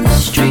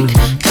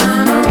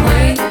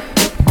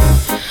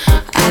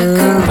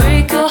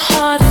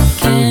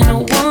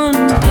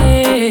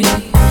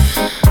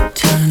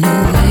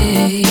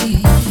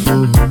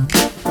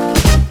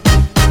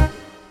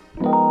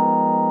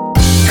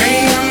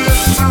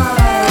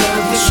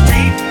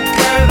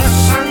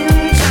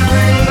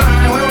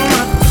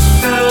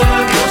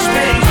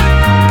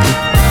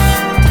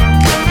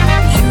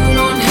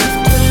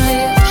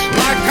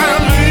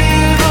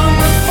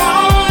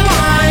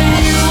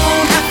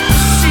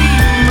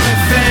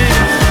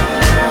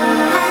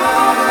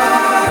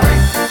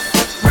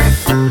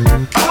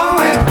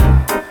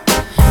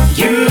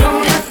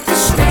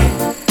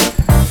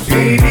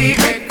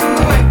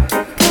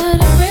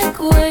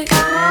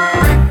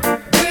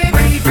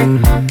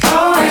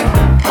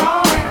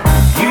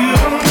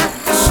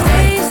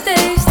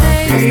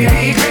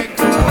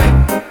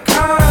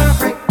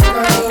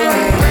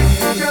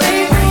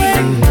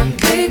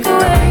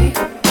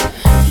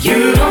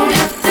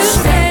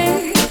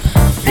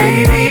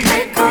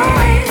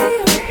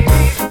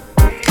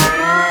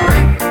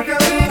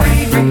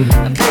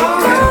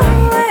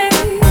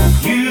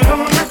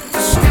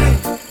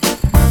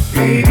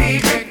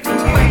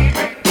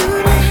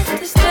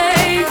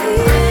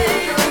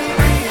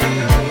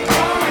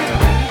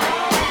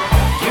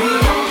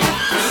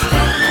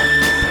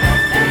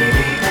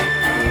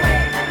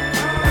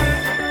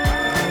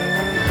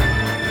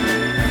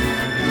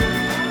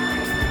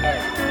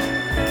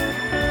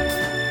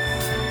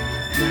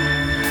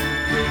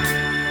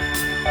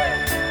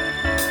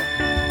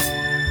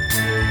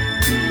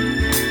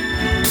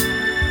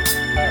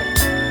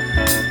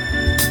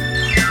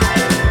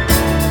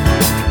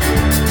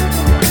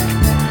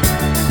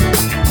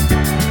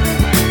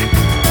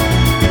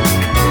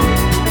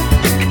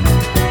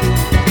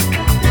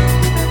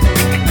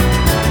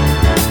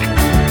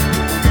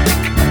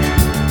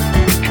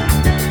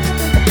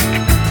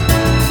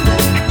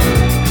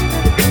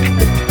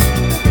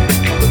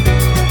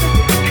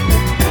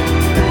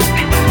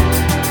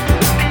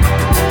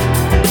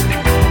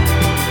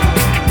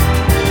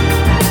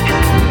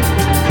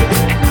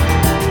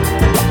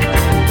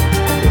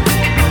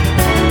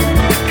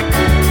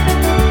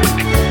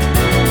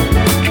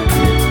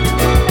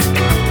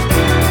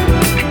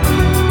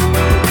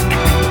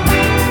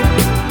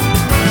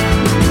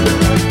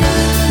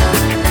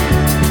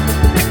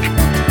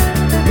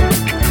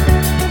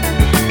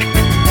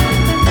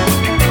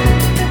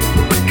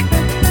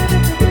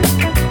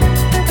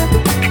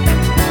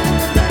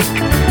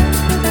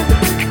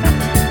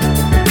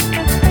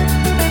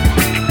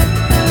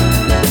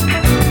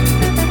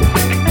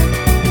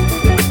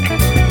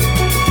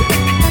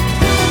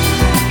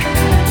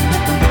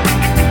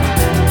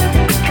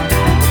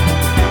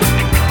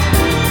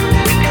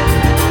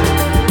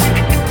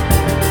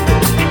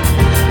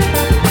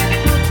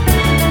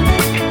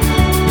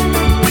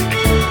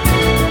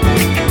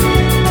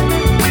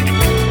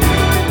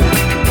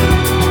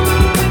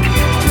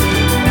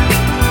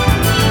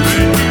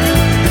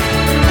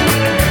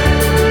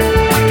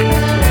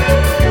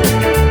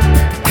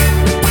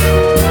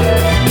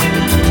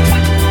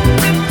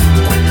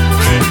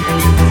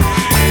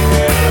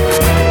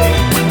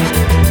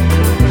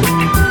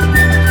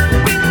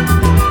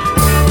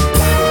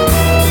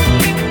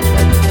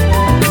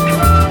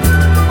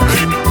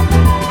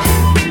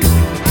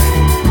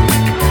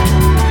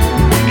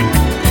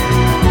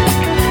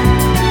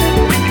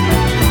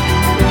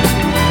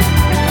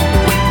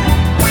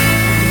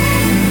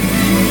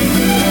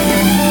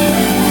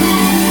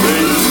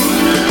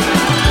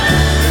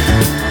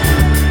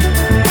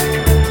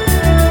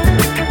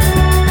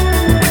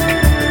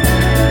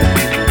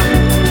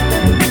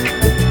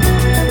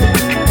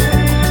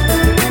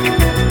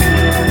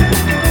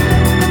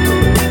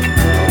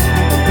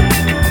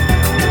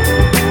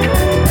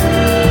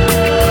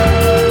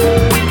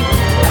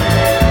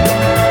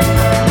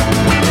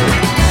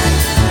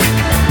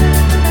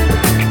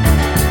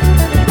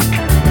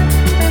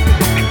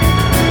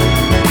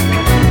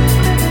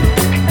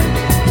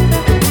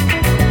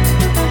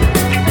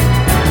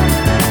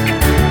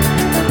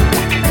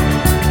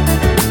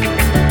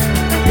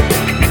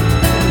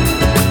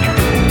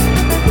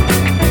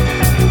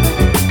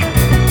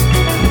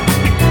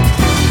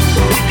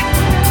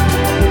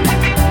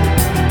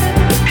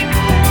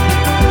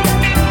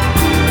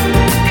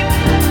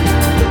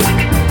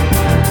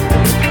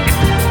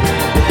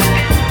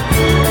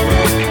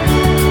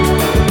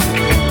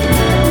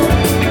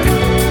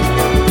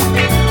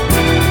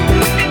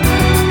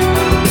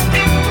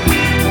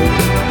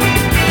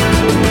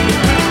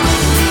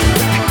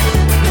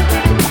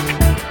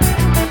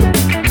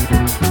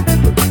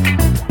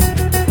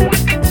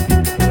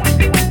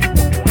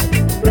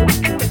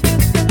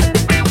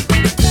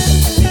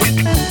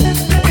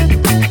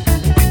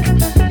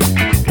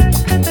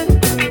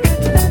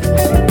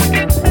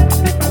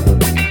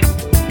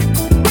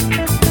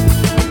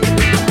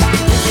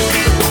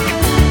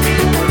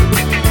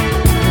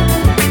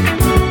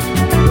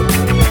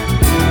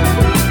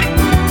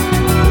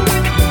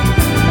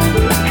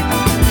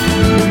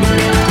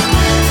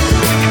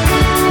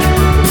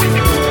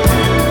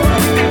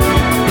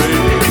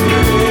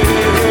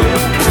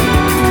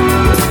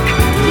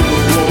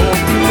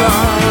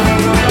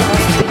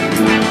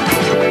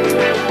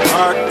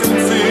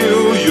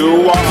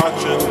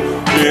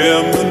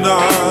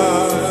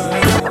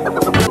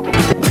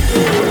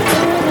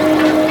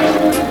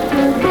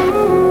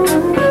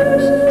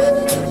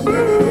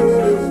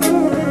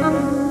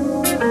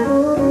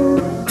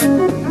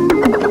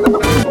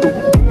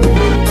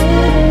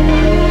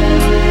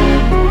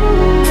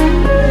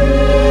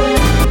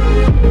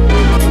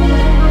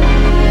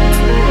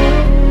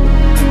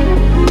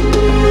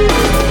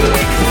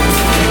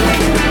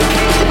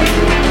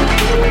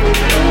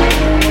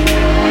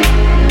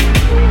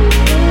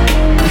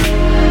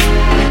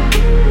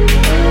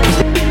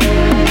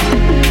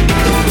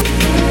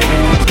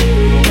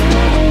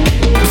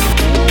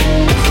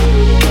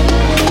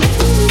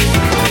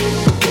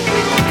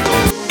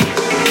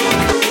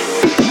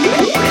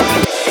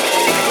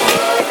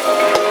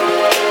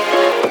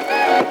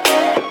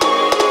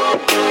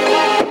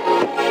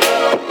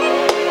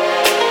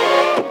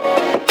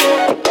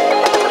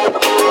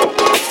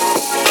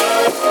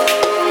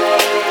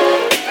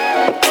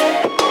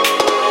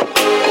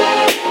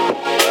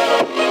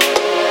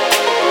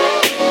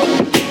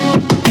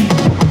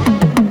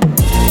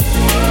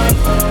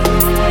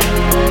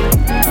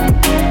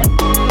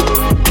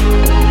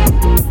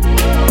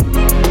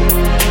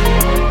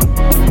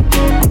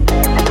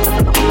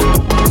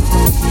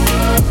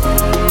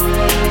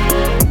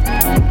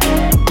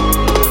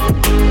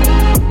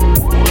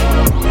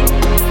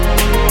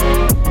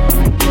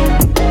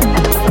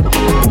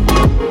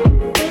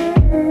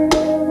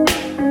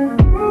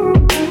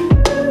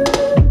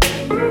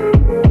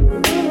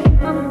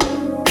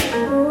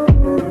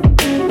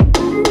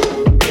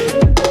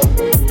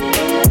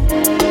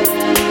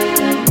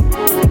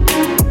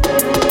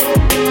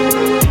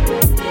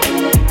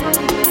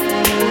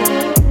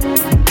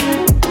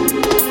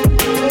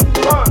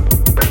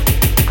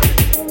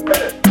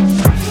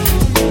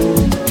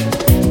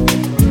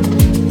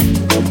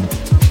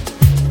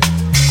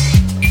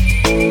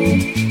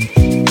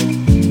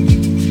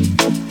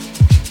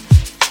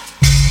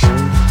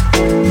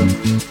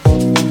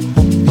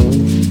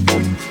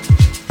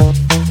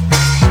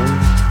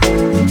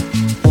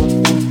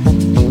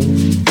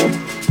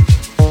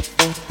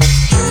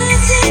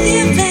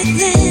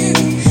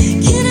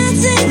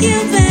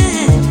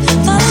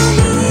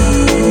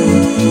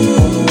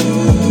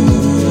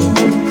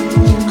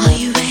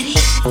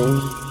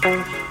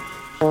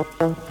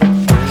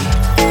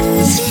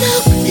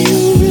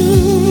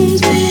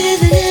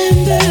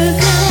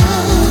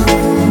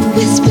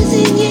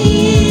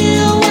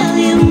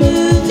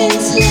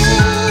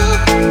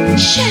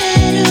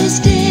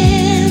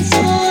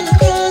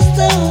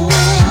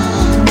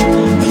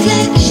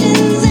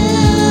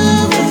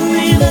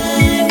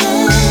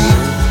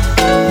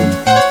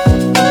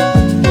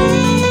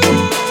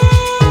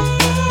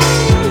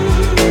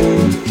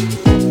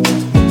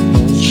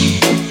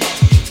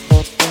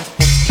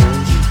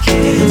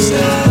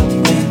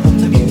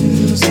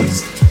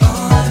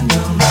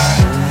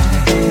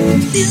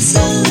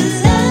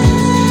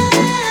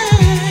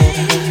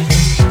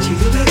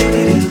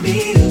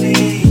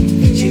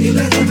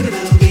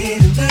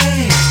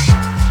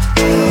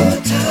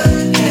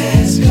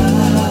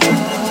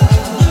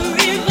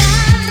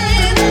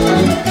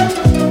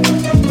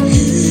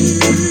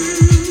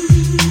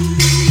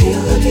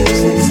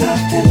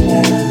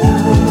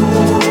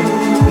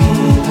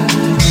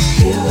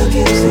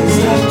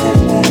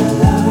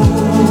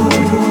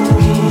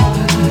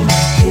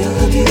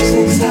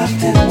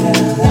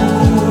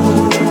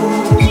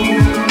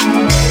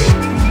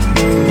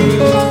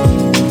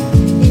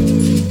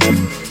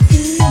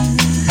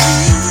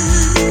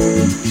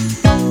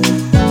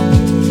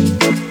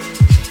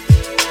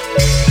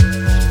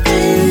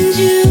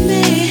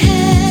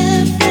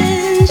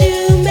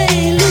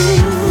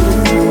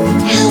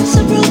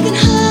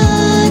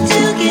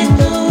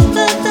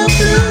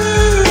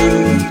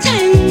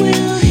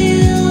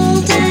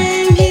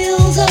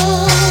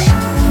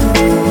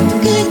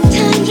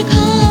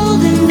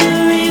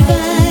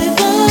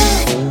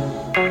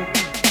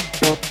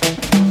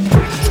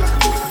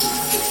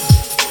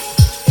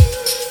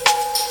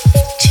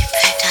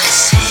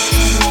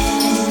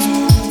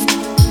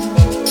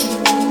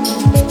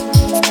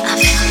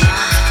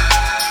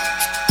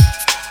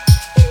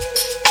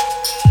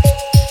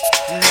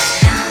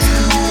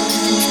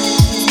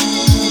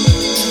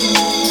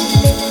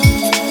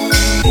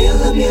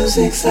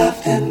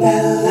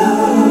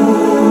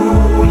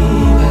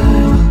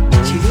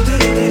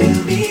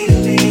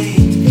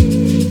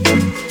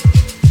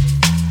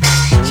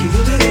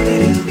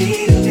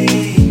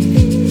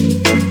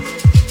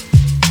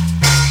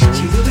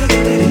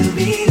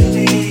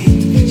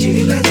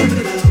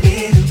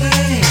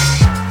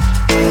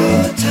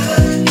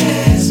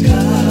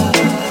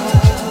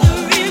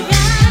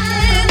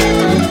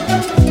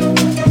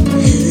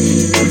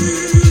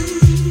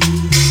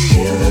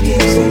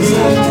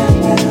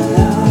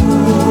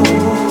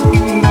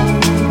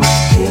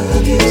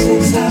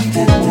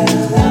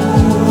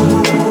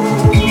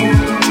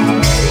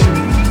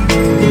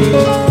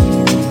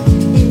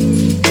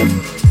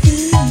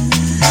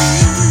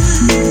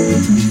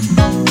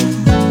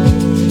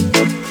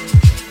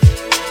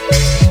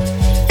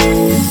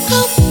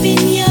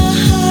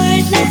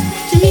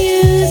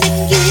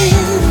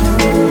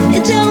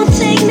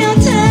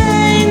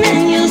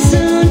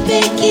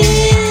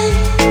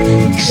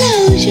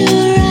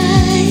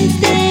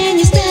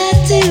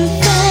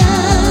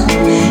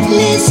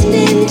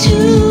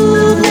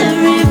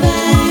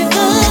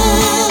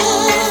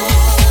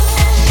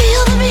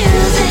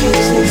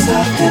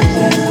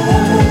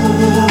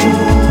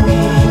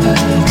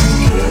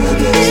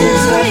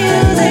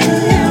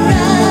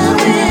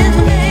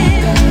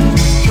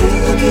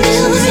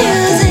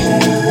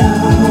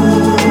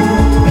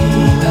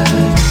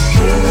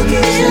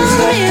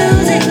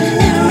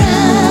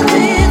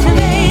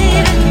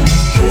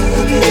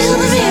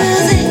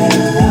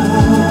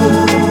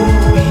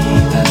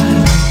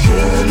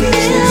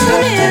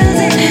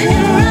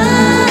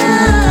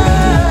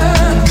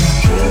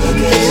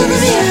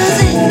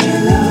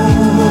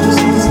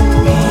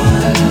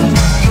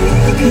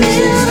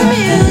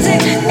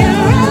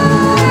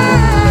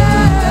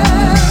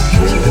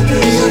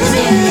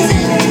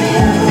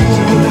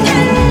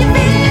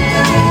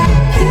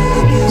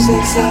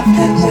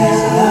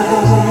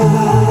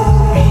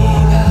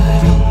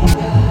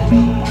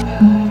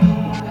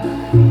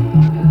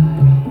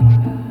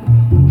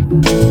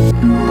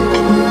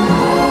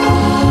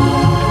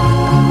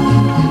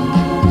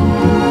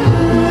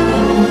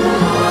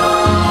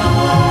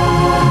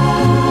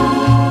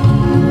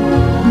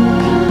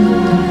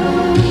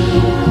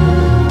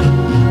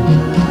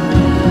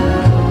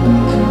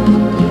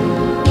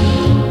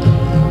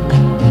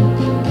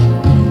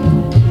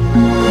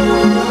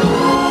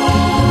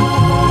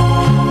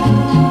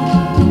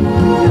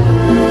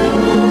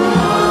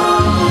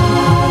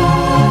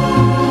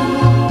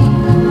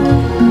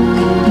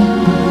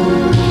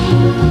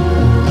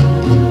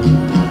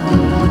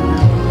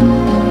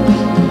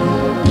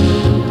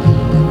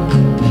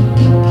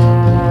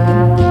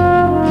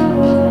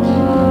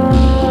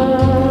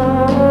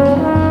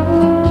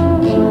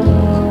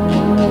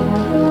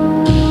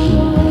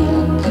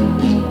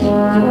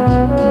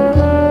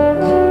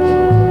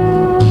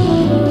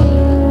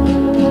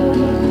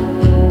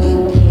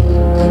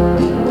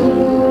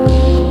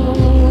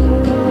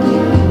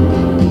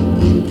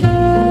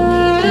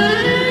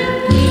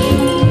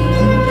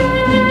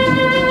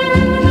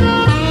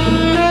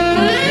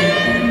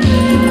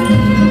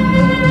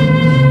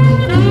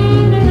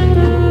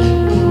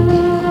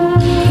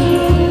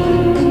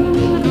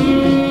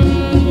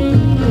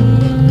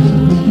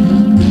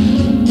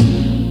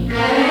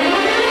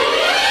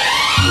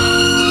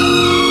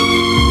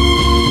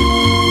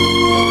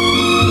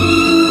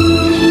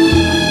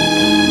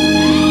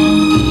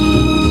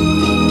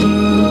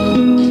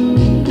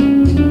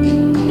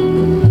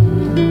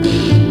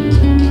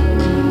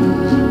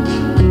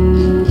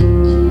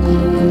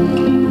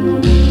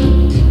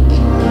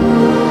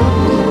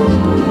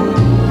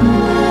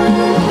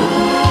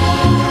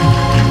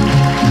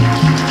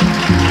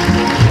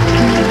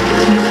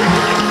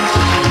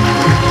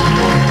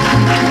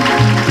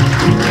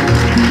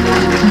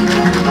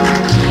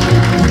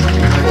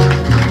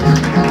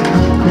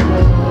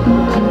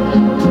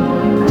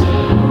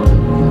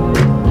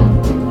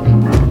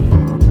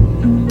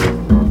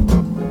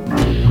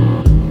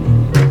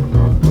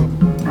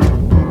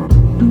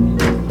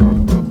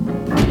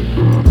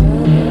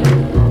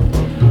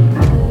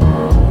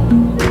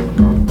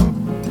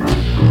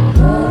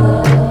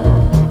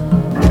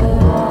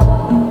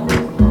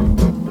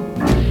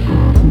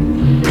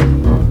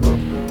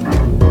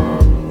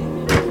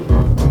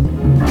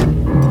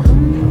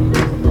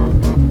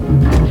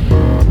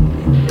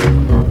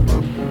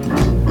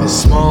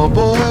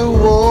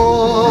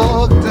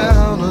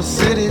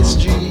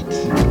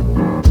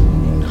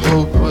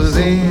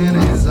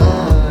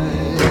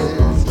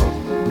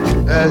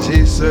as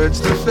he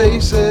searched the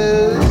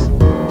faces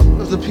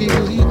of the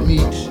people he'd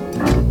meet.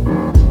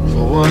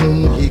 For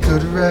one he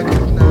could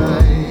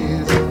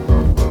recognize.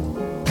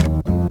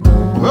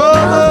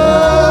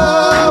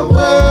 Brother,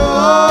 where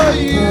are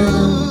you?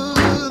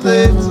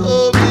 They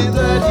told me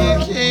that you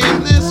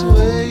came this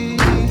way.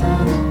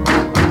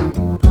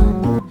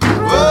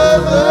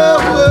 Brother,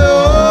 where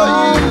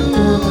are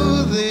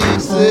you? They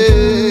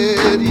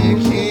said you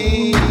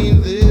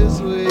came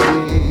this way.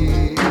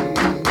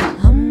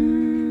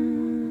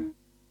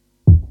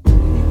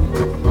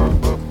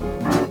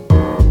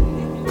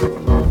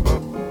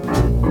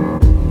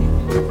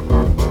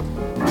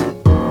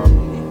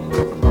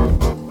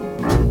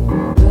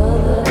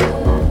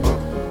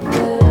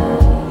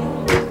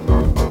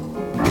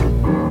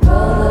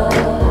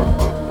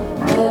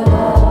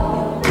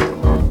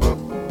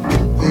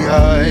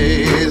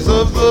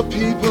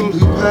 People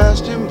who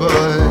passed him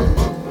by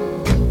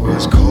were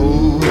as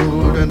cold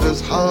and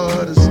as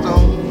hard as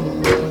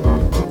stone.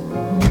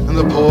 And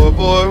the poor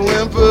boy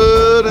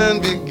whimpered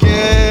and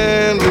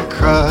began to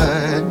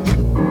cry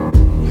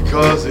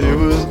because he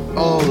was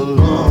all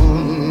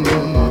alone.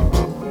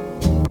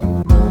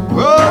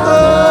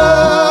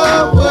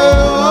 Brother,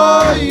 where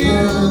are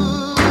you?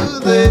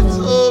 They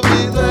told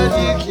me that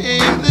you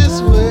came this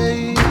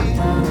way.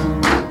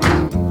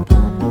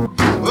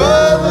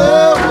 Brother,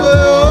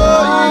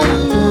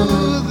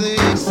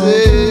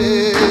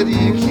 said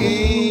you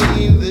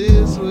came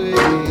this way.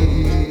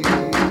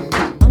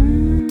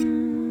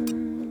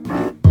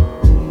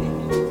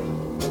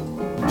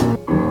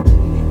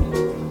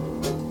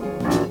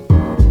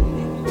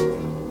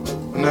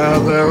 Now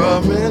there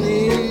are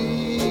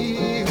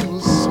many who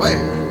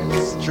swear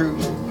it's true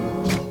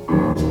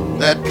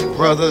that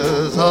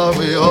brothers are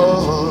we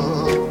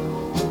all.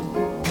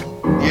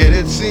 Yet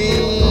it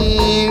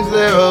seems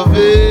there are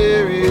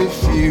very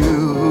few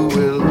who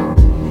will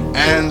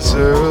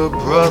answer a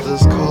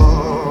brother's call.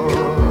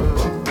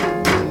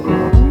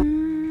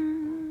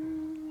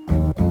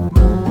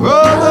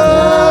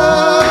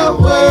 Brother,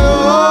 where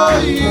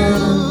are you?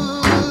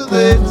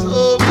 They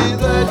told me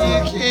that you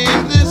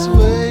came this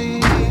way.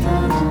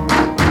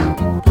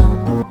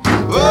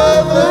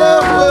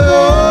 Brother,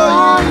 where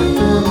are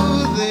you?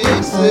 They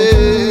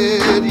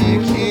said you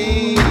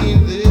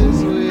came this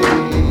way.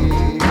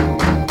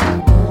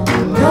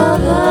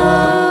 Brother,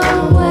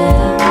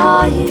 where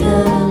are you?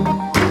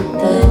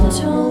 They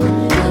told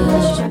me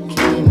that you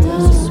came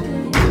this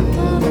way.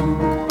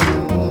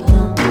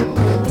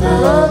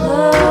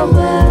 Brother,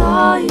 where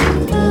are you?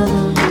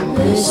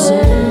 They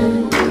said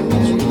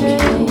you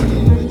came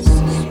this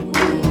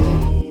way.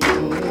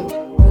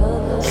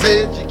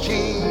 Said you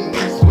came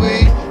this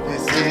way. They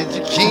said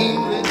you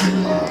came this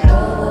way.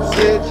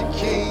 Said you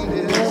came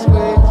this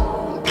way.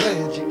 I'm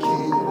glad you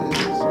came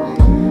this way.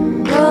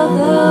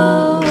 Brother,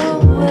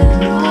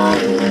 where are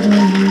you?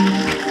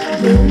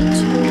 They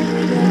told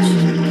me that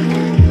you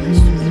came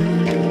this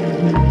way.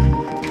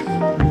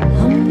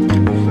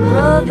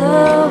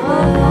 Brother,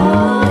 where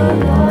are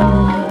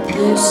you?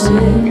 They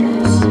say.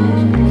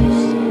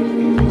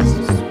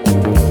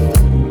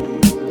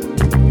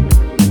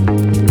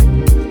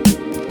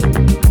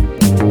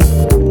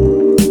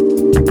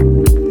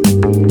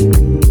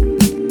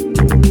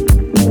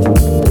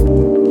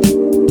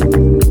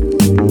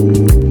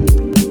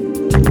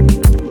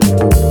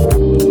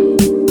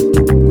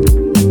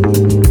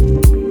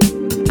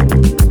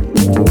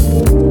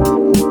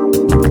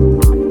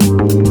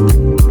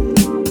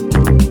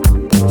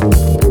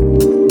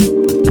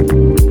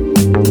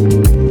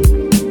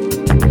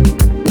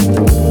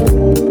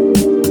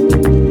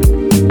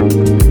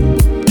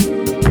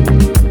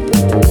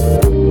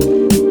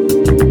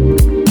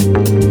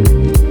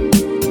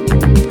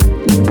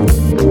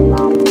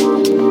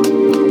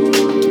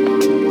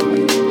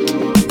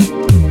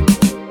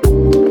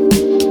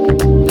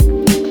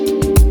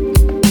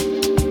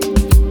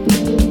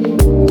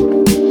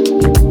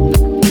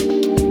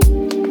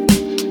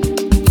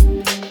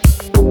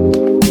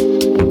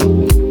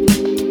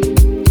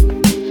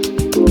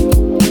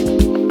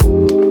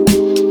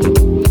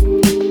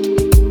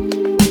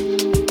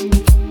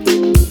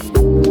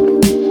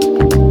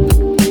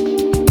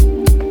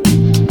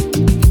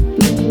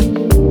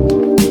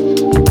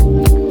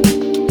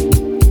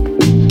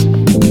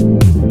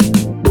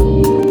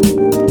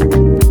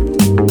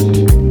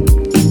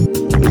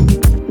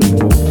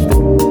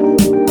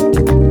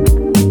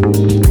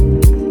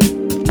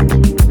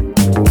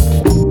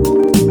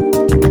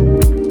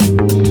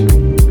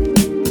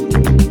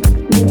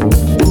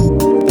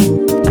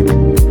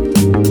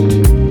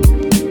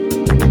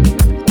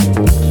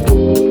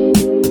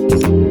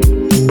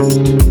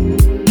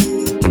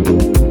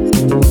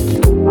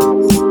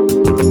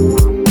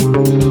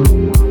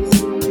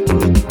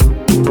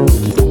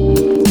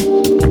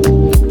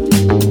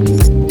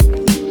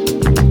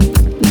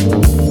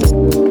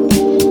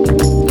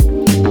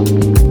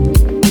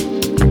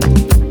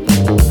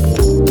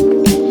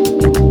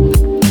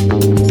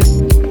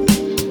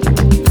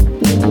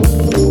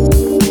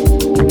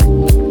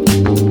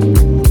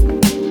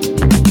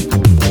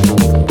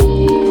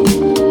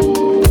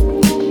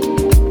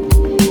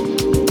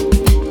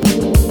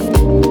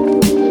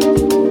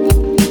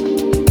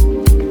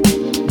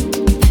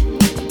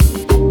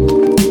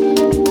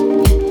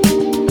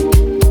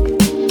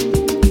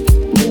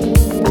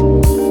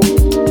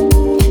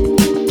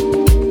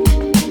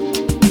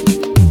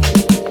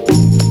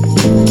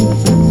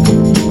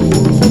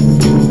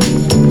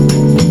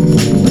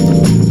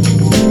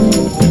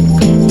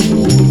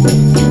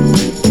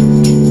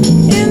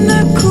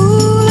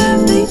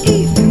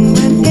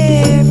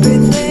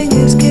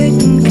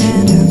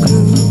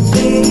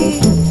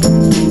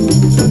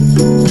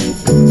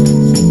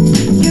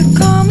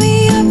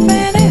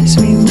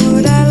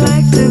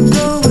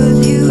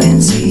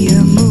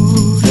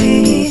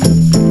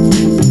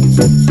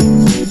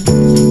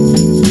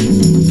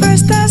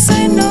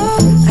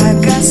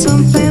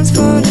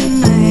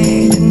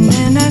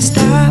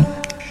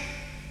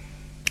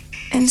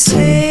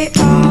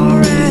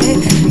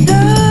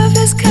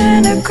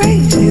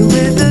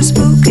 a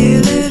spooky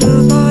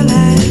little boy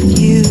like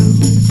you.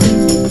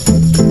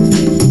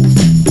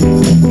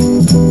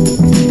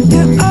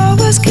 You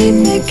always keep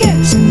me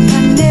guessing.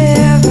 I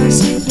never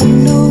seem to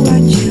know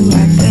what you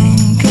are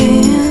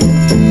thinking.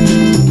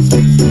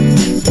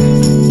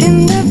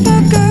 And if a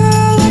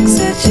girl looks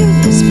at you,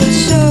 it's for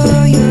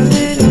sure your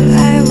little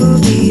eye will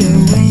be a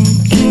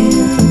winking.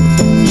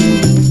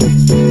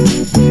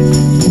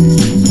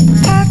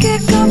 I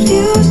get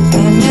confused, I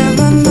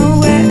never know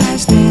where I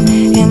stand.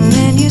 And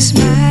then you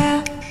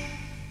smile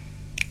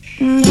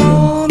and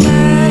hold my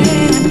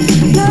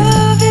hand.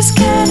 Love is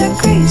kinda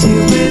crazy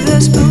with a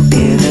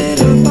spooky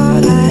little boy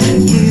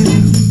like you.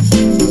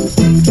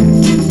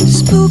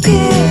 Spooky.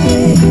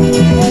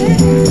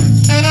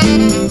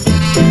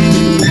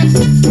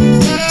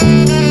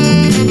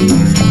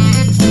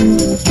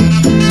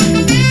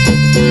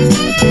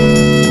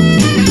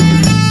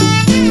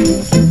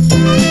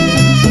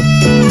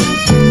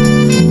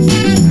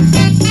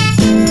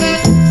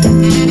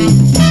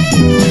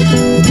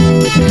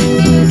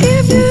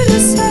 If you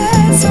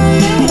decide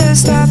someday to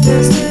stop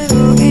this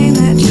little game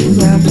that you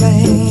are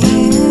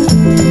playing,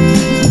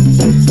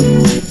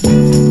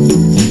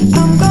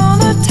 I'm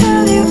gonna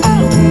tell you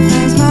all the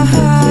things my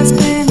heart's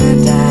been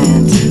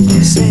dying to be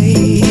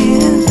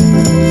saying.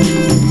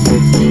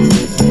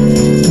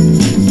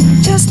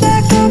 Just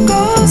like a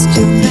ghost,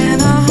 you've been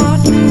a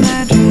haunting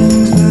my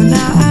dreams, but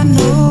now I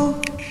know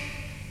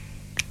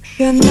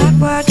you're not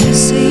what you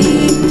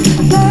seem.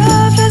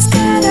 Love is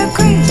kinda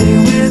crazy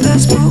with a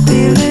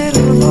spooky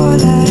little boy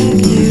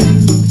like you.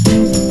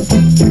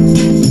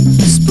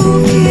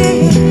 Spooky.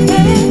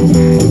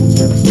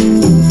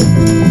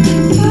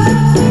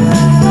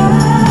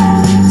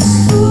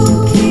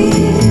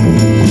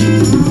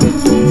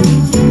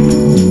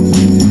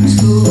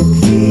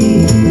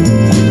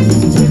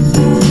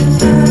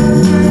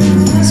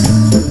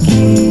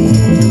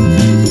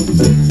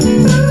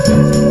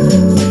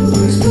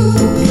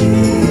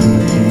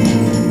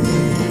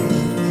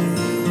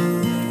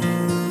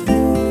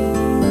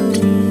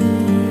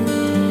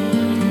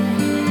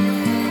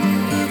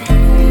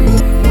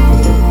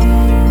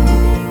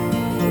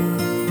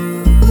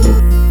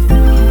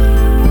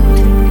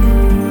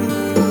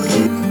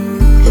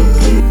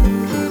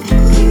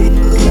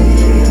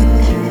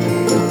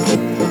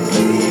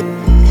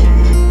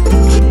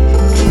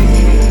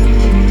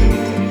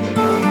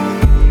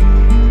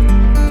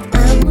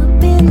 I'm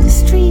up in the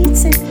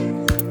streets and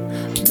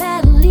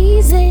battle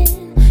easing.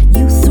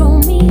 You throw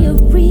me a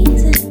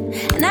reason,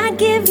 and I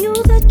give you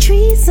the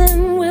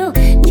treason. Will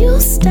you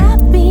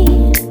stop me?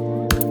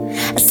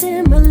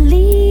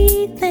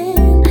 Assimilate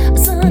then, a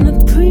son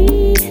of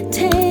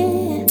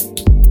pretend.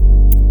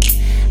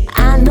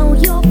 I know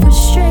you're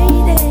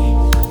frustrated,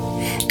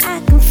 I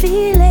can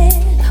feel it,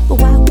 but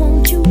why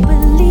won't you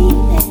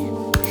believe it?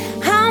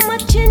 How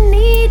much you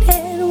need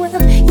it?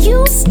 Well,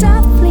 you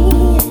stop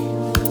fleeing,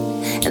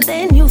 and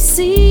then you'll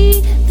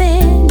see,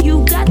 then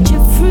you got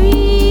your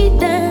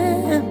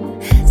freedom.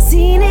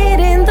 Seen it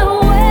in the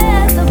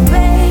weather,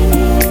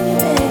 baby.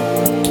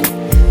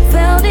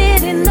 Felt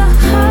it in the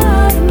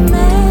heart of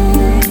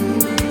man.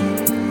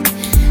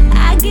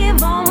 I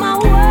give all my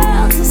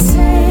world to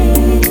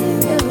save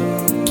you.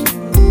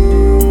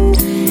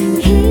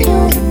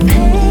 Heal the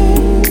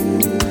pain,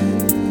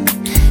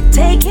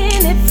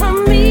 taking it from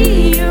me,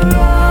 you're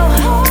all.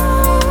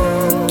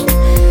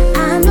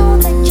 I know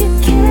that you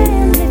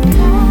can't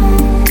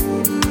hide,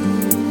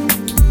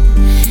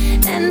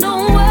 and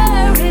don't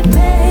worry,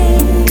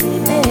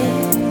 baby,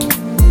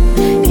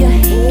 you're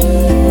here.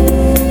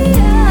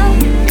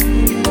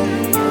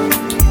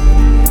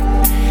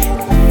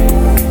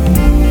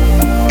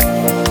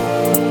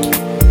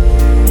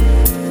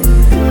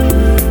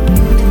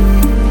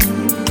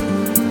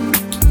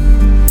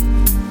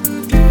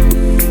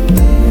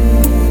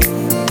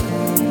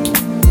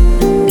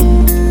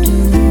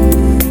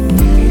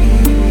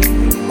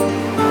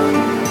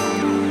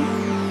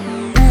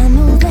 I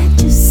know that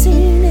you've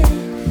seen it,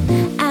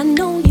 I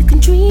know you can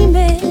dream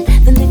it.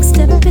 The next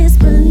step is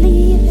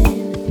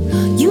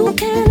believing you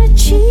can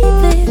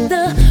achieve it.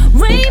 The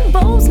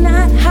rainbow's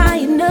not high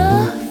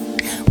enough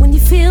when you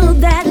feel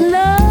that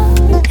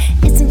love.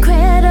 It's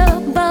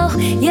incredible,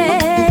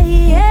 yeah,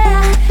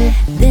 yeah.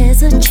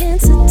 There's a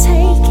chance to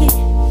take it.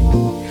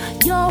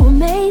 You're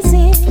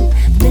amazing.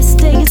 The best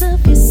days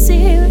of your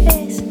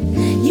series.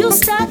 You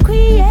start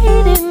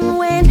creating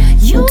when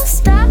you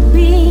stop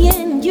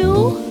being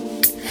you.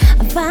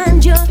 I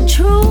find your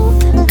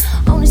truth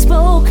only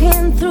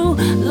spoken through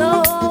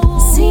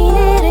love. Seen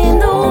it in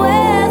the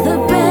weather,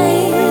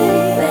 baby.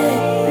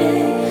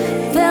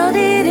 Felt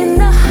it in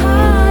the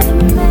heart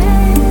of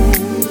man.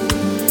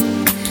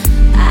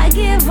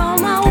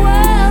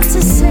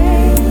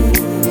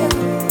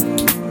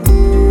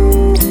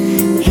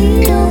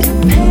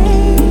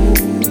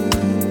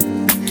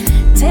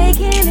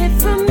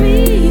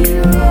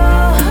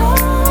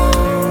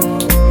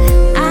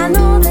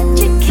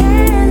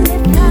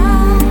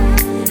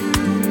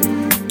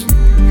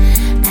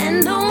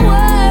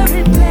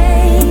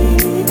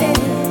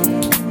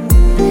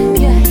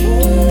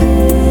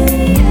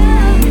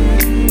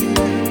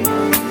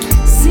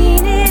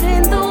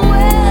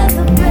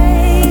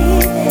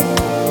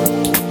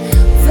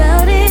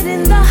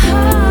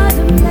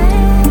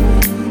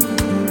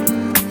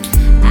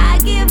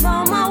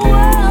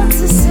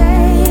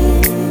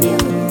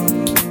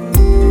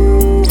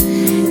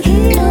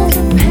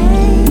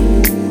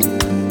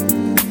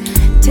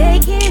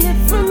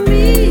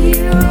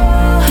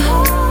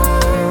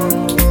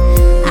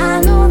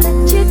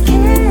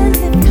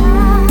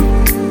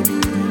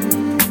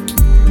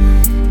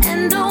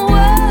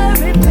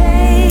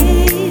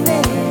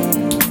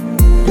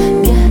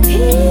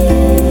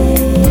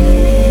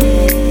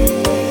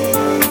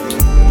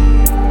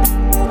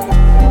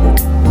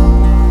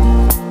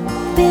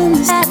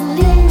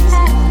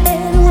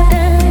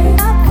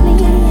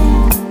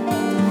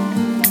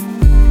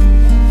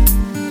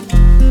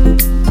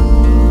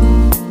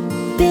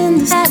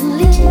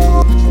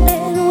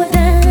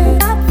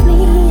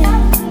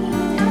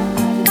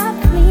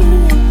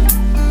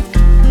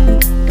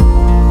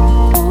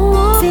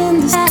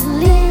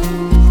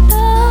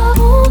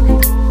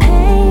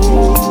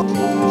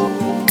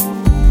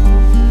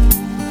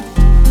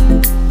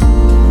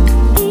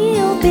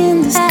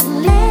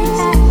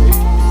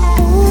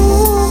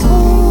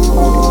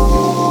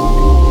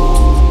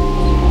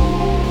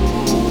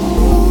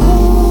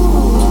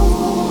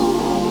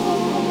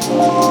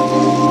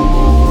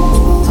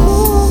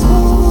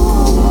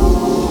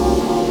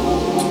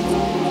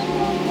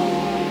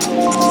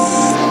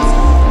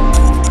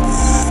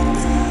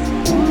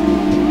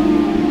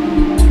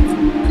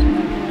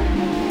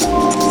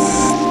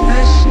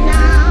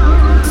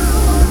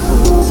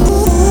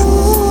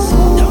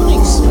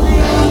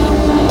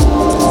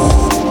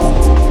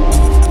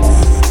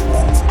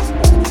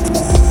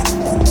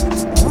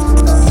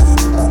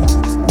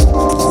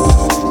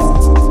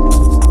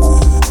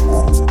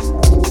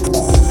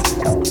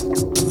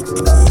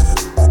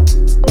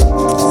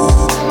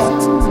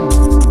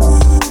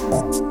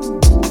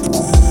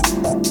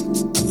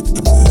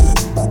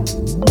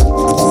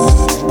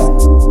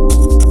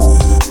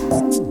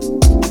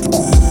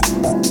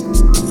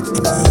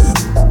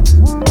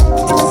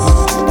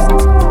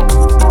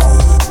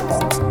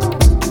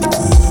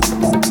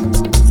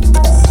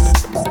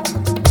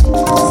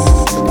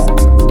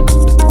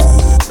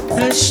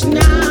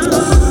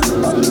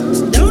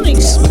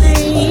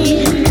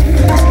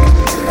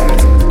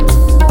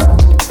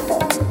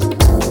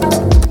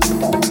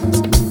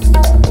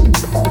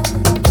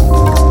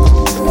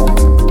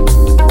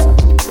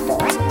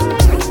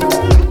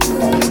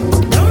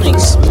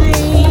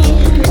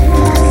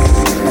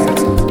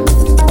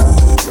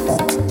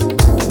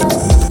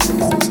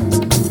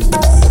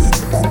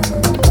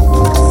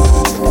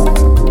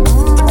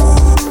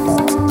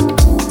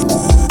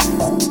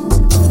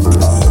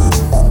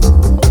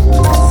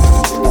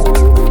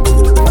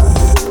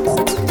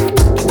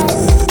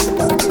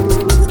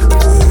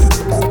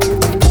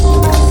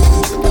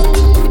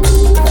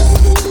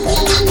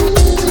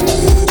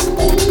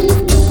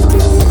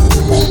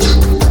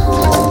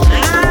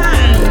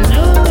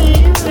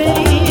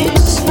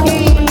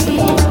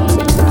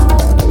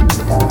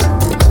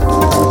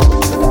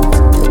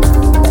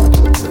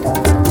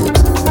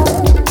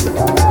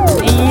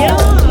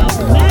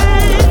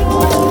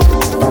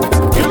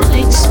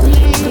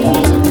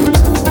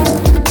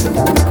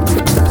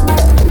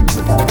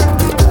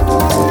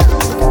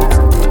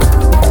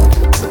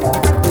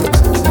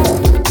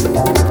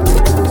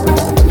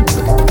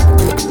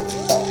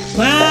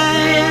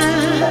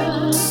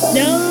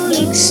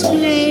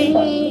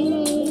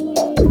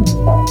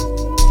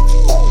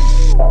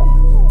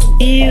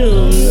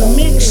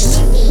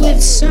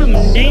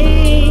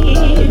 someday.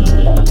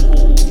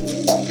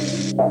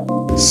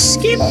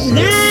 Skip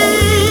that.